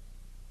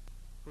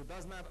who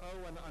does not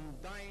owe an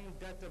undying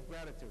debt of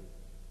gratitude.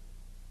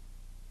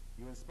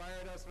 You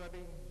inspired us,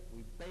 Rebbe.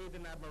 We bathed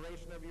in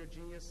admiration of your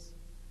genius.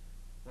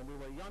 When we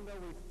were younger,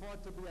 we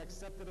fought to be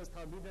accepted as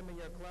Talmidim in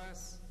your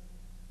class.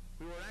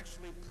 We were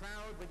actually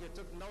proud when you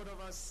took note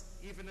of us,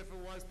 even if it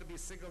was to be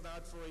singled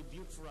out for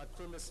rebuke for our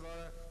Tur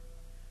Mitzvah,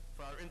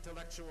 for our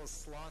intellectual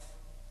sloth.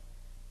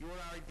 You were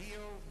our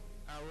ideal,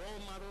 our role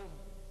model,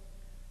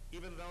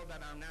 even though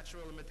that our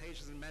natural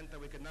limitations meant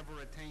that we could never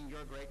attain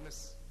your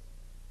greatness.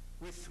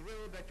 We're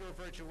thrilled at your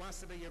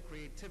virtuosity, your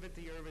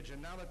creativity, your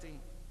originality,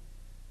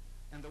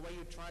 and the way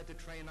you tried to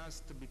train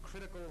us to be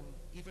critical,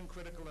 even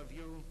critical of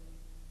you.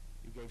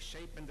 You gave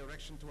shape and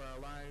direction to our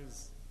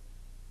lives.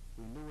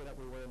 We knew that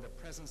we were in the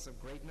presence of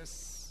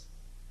greatness,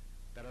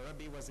 that our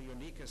Rebbe was a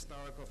unique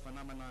historical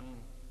phenomenon,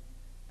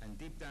 and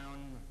deep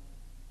down,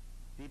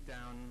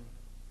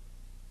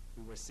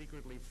 we were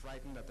secretly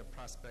frightened at the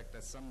prospect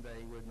that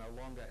someday we'd no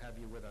longer have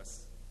you with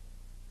us.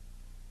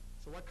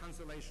 So what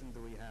consolation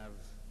do we have?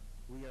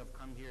 We have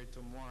come here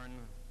to mourn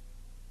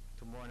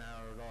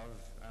our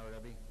Rav, our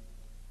Rebbe.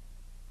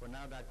 For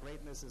now that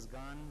greatness is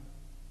gone,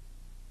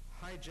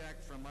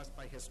 hijacked from us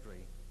by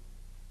history.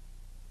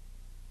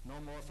 No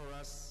more for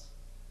us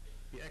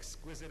the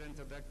exquisite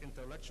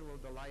intellectual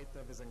delight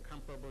of his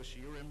incomparable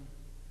shiurim,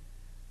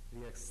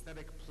 the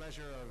aesthetic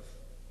pleasure of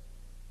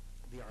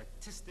the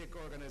artistic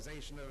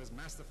organization of his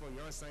masterful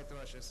Yorsai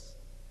Drushes,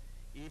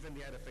 even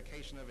the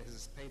edification of his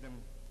Hespedim,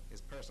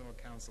 his personal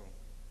counsel.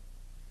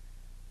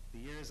 The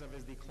years of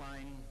his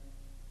decline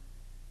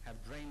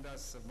have drained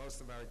us of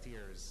most of our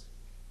tears.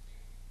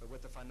 But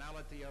with the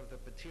finality of the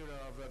Petira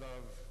of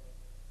Radov,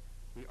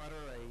 we utter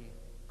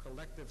a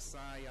collective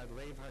sigh ad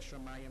Lev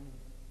HaShamayim,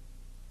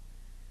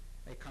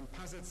 a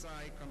composite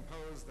sigh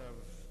composed of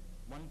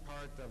one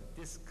part of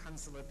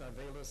disconsolate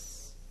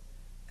avelus,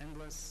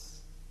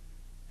 endless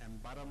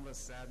and bottomless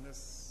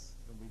sadness,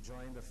 and we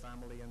join the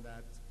family in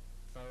that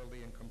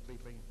thoroughly and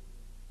completely.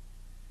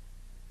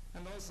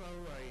 And also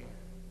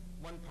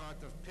one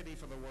part of pity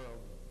for the world,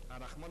 a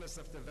Rachmanis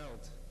of the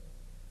Welt,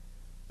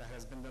 that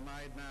has been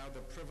denied now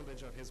the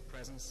privilege of his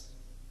presence.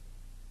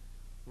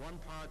 One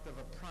part of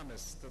a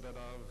promise to the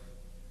Rav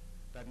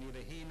that neither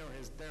he nor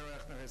his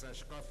derech nor his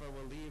hashkafa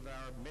will leave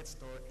our midst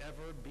or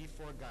ever be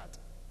forgot.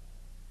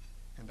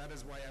 And that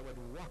is why I would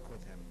walk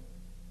with him,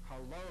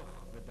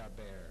 haloch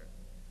v'daber,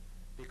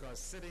 because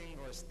sitting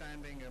or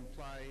standing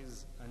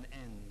implies an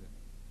end.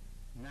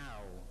 Now,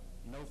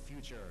 no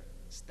future,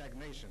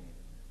 stagnation,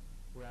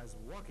 whereas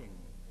walking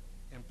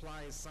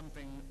implies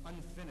something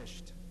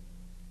unfinished,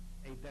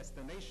 a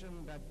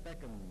destination that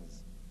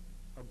beckons,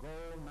 a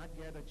goal not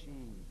yet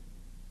achieved,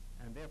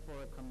 and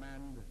therefore a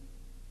command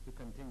to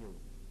continue.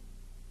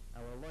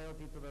 Our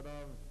loyalty to the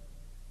Rav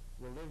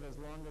will live as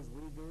long as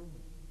we do,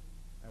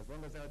 as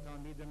long as our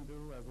Talmidim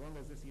do, as long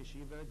as this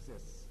yeshiva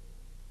exists.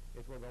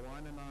 It will go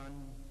on and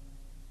on.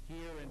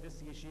 Here in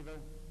this yeshiva,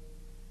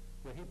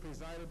 where he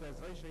presided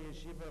as Rosh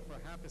Yeshiva for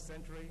half a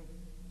century,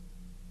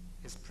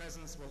 his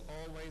presence will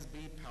always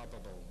be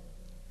palpable.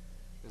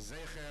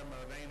 Zecher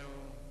Marvenu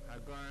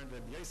Hagon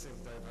Reb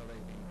Yosef Dov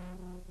Halevi.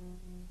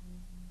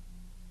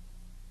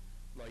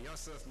 Lo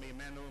Yosef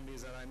Mimenu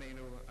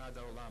Mizarayimenu Ad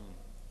Olam.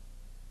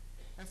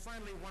 And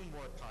finally, one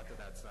more part of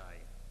that sigh.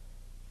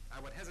 I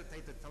would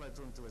hesitate to tell it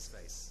to him to his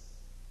face.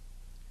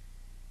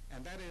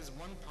 And that is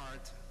one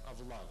part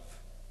of love.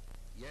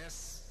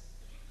 Yes,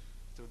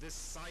 to this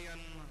scion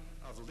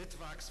of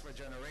Litvaks for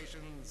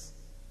generations,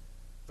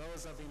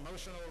 those of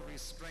emotional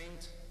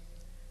restraint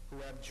who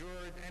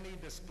abjured any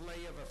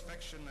display of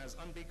affection as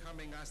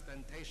unbecoming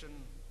ostentation,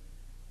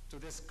 to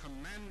this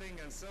commanding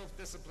and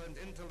self-disciplined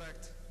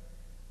intellect,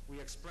 we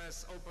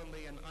express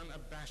openly and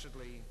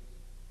unabashedly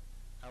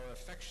our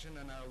affection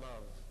and our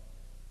love.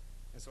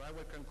 And so I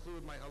would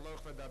conclude my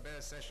Haloch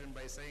V'Daber session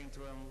by saying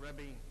to him,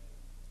 Rebbe,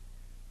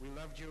 we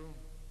loved you,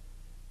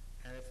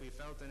 and if we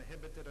felt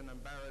inhibited and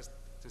embarrassed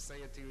to say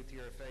it to you to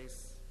your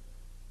face,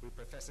 we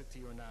profess it to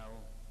you now.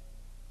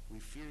 We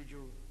feared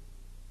you,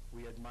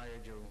 we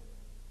admired you,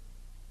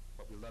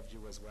 but we loved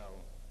you as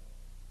well.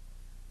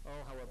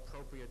 Oh, how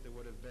appropriate it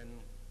would have been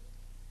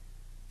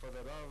for the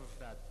Rav,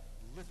 that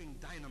living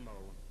dynamo,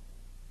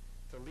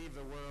 to leave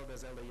the world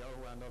as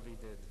Eliyahu Hanavi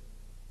did.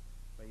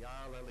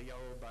 Vayal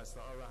Eliyahu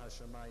B'Sa'ara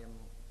HaShamayim,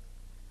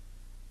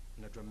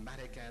 in a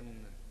dramatic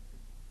end,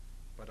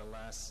 but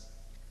alas,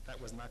 that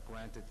was not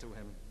granted to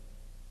him.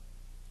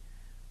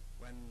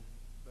 When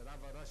the Rav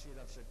Rashid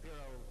of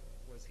Shapiro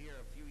was here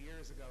a few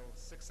years ago,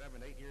 6,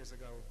 7, 8 years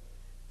ago,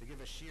 to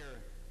give a shiur,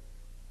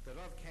 the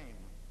Rav came.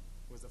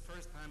 It was the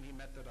first time he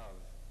met the Rav.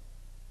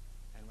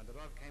 And when the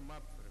Rav came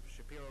up,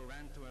 Shapiro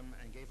ran to him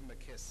and gave him a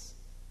kiss.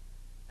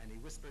 And he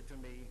whispered to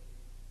me,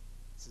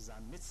 this is a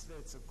mitzvah,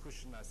 it's a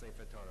kushan a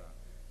Sefer Torah.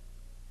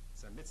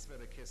 It's a mitzvah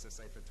to kiss a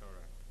Sefer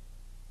Torah.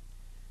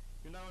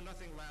 You know,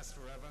 nothing lasts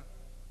forever.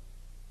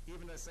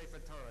 Even a Sefer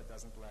Torah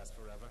doesn't last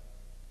forever.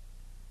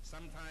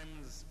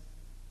 Sometimes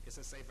it's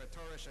a Sefer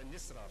Torah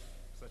shenisraf,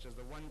 such as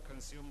the one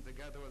consumed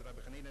together with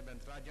Rabbi Chanina ben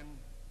Tradian.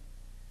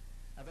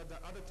 And at the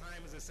other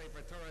times, the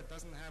Sefer Torah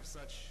doesn't have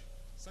such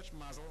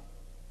mazel,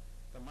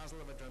 the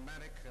mazel of a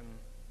dramatic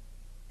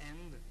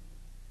end,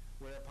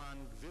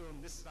 whereupon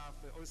gvil nisraf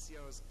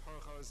ve'osios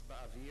porchos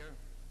ba'avir.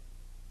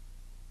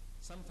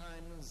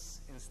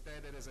 Sometimes,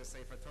 instead, it is a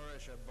Sefer Torah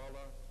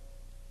Shebola.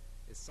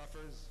 It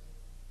suffers,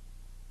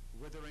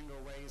 withering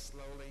away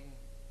slowly,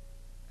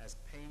 as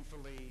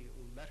painfully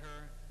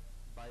letter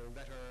by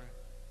letter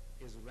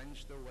is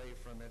wrenched away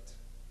from it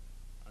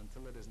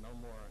until it is no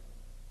more.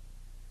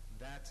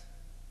 That,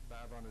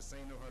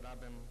 Ba'avoneseinu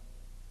Harabim,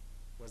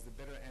 was the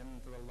bitter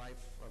end to the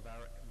life of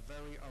our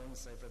very own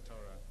Sefer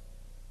Torah,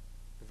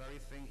 the very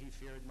thing he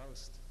feared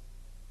most.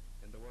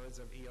 In the words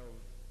of Eov,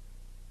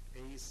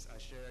 Eis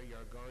asher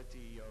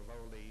yargorti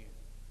yovoli,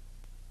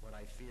 what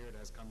I feared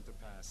has come to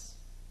pass.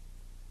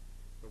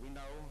 But we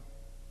know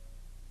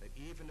that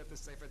even if the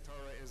Sefer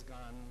Torah is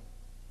gone,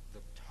 the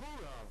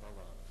Torah of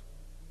Allah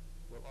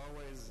will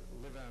always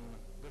live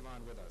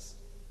on with us.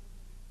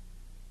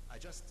 I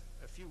just,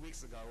 a few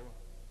weeks ago,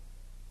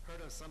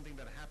 heard of something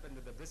that happened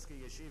at the Brisky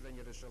Yeshiva in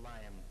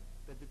Yerushalayim.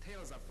 The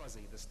details are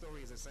fuzzy. The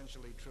story is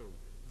essentially true.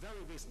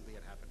 Very recently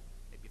it happened,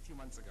 maybe a few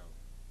months ago.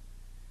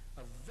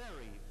 A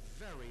very,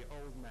 very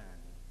old man,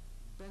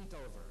 bent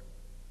over,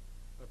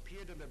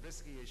 appeared in the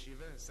Brisky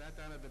Yeshiva, sat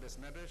down at the Beis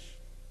Medrash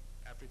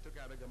after he took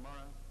out a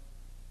Gemara,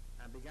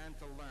 and began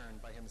to learn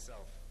by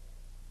himself.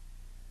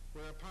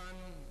 Whereupon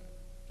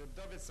the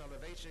David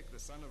Soloveitchik, the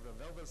son of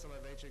Rav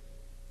Soloveitchik,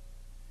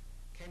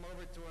 came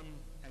over to him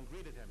and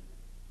greeted him.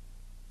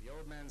 The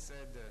old man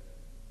said,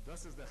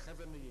 "Das is the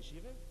Chevron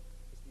Yeshiva?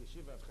 It's the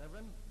Yeshiva of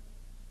Chevron?"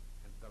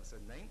 And David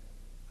said, "Nein,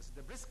 this is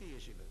the Brisky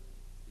Yeshiva,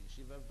 the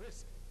Yeshiva of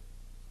Brisk."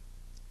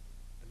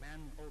 The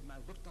old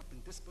man looked up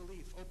in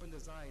disbelief, opened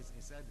his eyes, and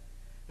he said,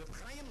 "Reb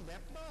Chaim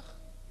lebt noch?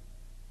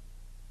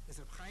 Is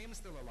Reb Chaim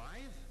still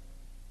alive?"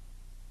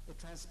 It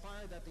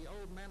transpired that the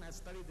old man had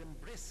studied in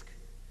Brisk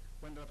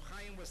when Reb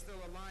Chaim was still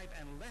alive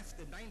and left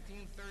in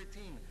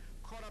 1913.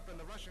 Caught up in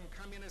the Russian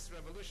Communist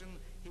Revolution,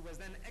 he was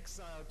then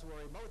exiled to a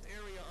remote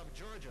area of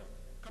Georgia,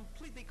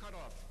 completely cut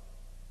off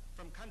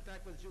from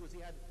contact with Jews.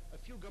 He had a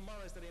few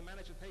Gemaras that he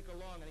managed to take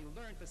along, and he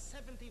learned for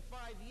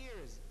 75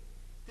 years.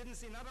 Didn't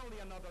see not only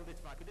another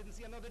Litvak, he didn't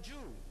see another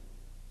Jew.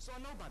 Saw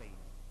nobody.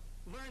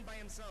 Learned by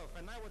himself.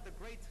 And now with the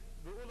great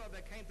Geula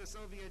that came to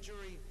Soviet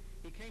Jewry,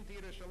 he came to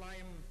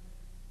Yerushalayim,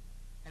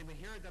 and we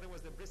heard that it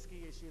was the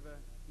Brisky Yeshiva.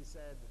 He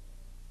said,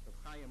 "Reb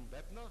Chaim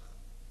lebt noch?"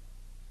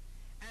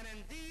 And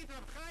indeed,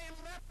 Reb Chaim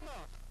lebt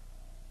noch,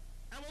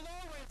 and will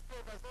always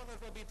live as long as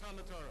there be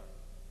Talmud Torah.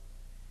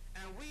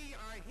 And we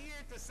are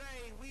here to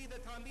say, we the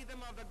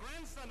Talmidim of the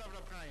grandson of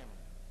Reb Chaim,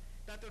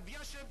 that Reb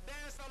Yosef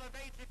Ber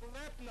Soloveitchik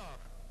lebt noch.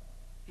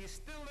 He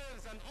still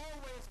lives and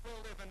always will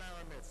live in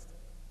our midst.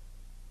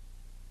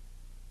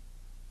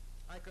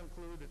 I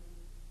conclude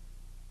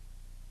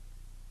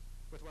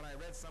with what I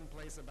read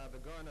someplace about the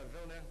Gaon of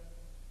Vilna,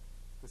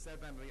 who said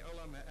that the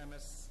Olam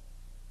Ha'emes,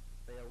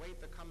 they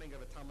await the coming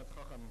of a Talmud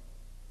Chacham,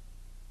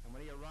 and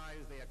when he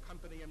arrives, they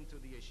accompany him to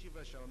the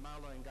Yeshiva Shel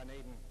Ma'ala in Gan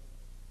Eden,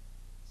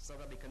 so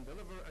that he can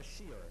deliver a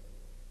shiur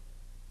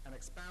and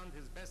expound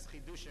his best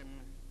chidushim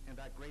in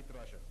that great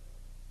drasha.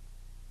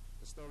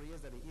 The story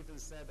is that he even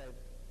said that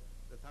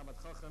the Talmud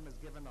Chacham is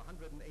given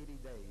 180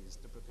 days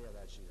to prepare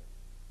that shiur.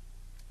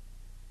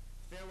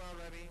 Farewell,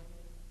 Rebbe.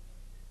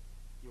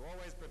 You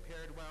always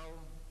prepared well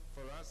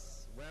for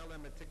us, well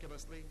and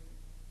meticulously.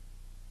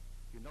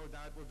 You no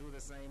doubt will do the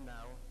same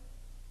now.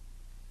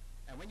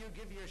 And when you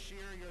give your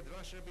shiur, your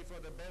drasha before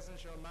the Bezin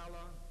Shel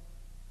Ma'ala,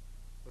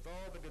 with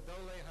all the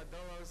Gedolei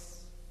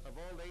Hadoros of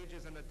all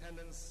ages in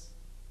attendance,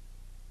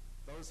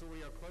 those who were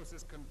your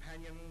closest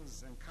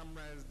companions and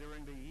comrades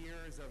during the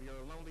years of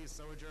your lonely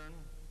sojourn,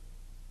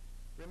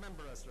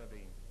 remember us,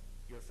 Rebbe,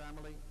 your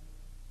family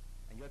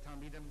and your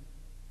Talmidim,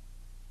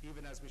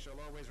 even as we shall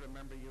always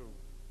remember you.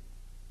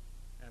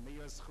 And may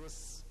your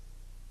schus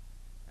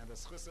and the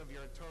schus of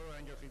your Torah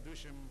and your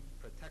chidushim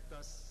protect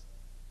us,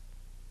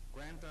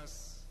 grant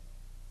us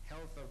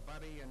health of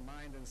body and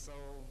mind and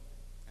soul,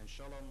 and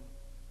shalom,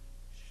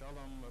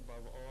 shalom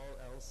above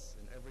all else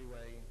in every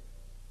way.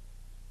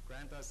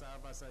 Grant us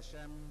Avas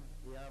Hashem,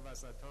 the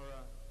Avas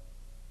HaTorah,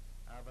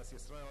 Avas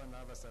Yisrael and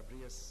Avas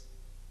Abrius,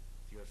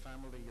 to your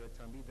family, your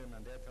Talmidim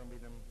and their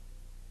Talmidim,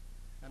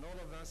 and all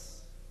of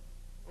us,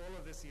 all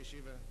of this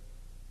yeshiva,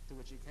 to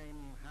which you came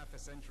half a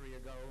century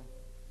ago,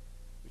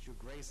 which you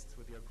graced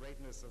with your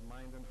greatness of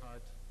mind and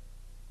heart,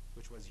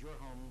 which was your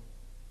home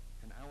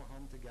and our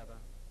home together,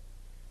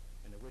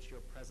 and in which your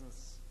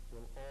presence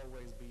will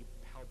always be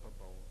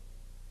palpable,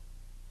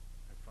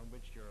 and from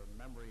which your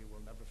memory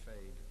will never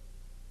fade.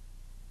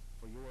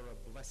 For you are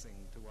a blessing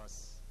to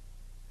us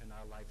in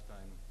our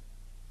lifetime.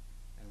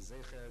 And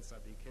Zecher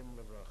Tzadikim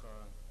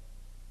Levracha,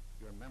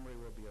 your memory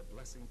will be a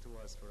blessing to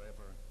us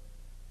forever.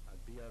 Ad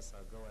Bias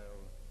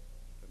HaGoel,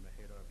 the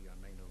Mehera of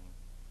Yameinu.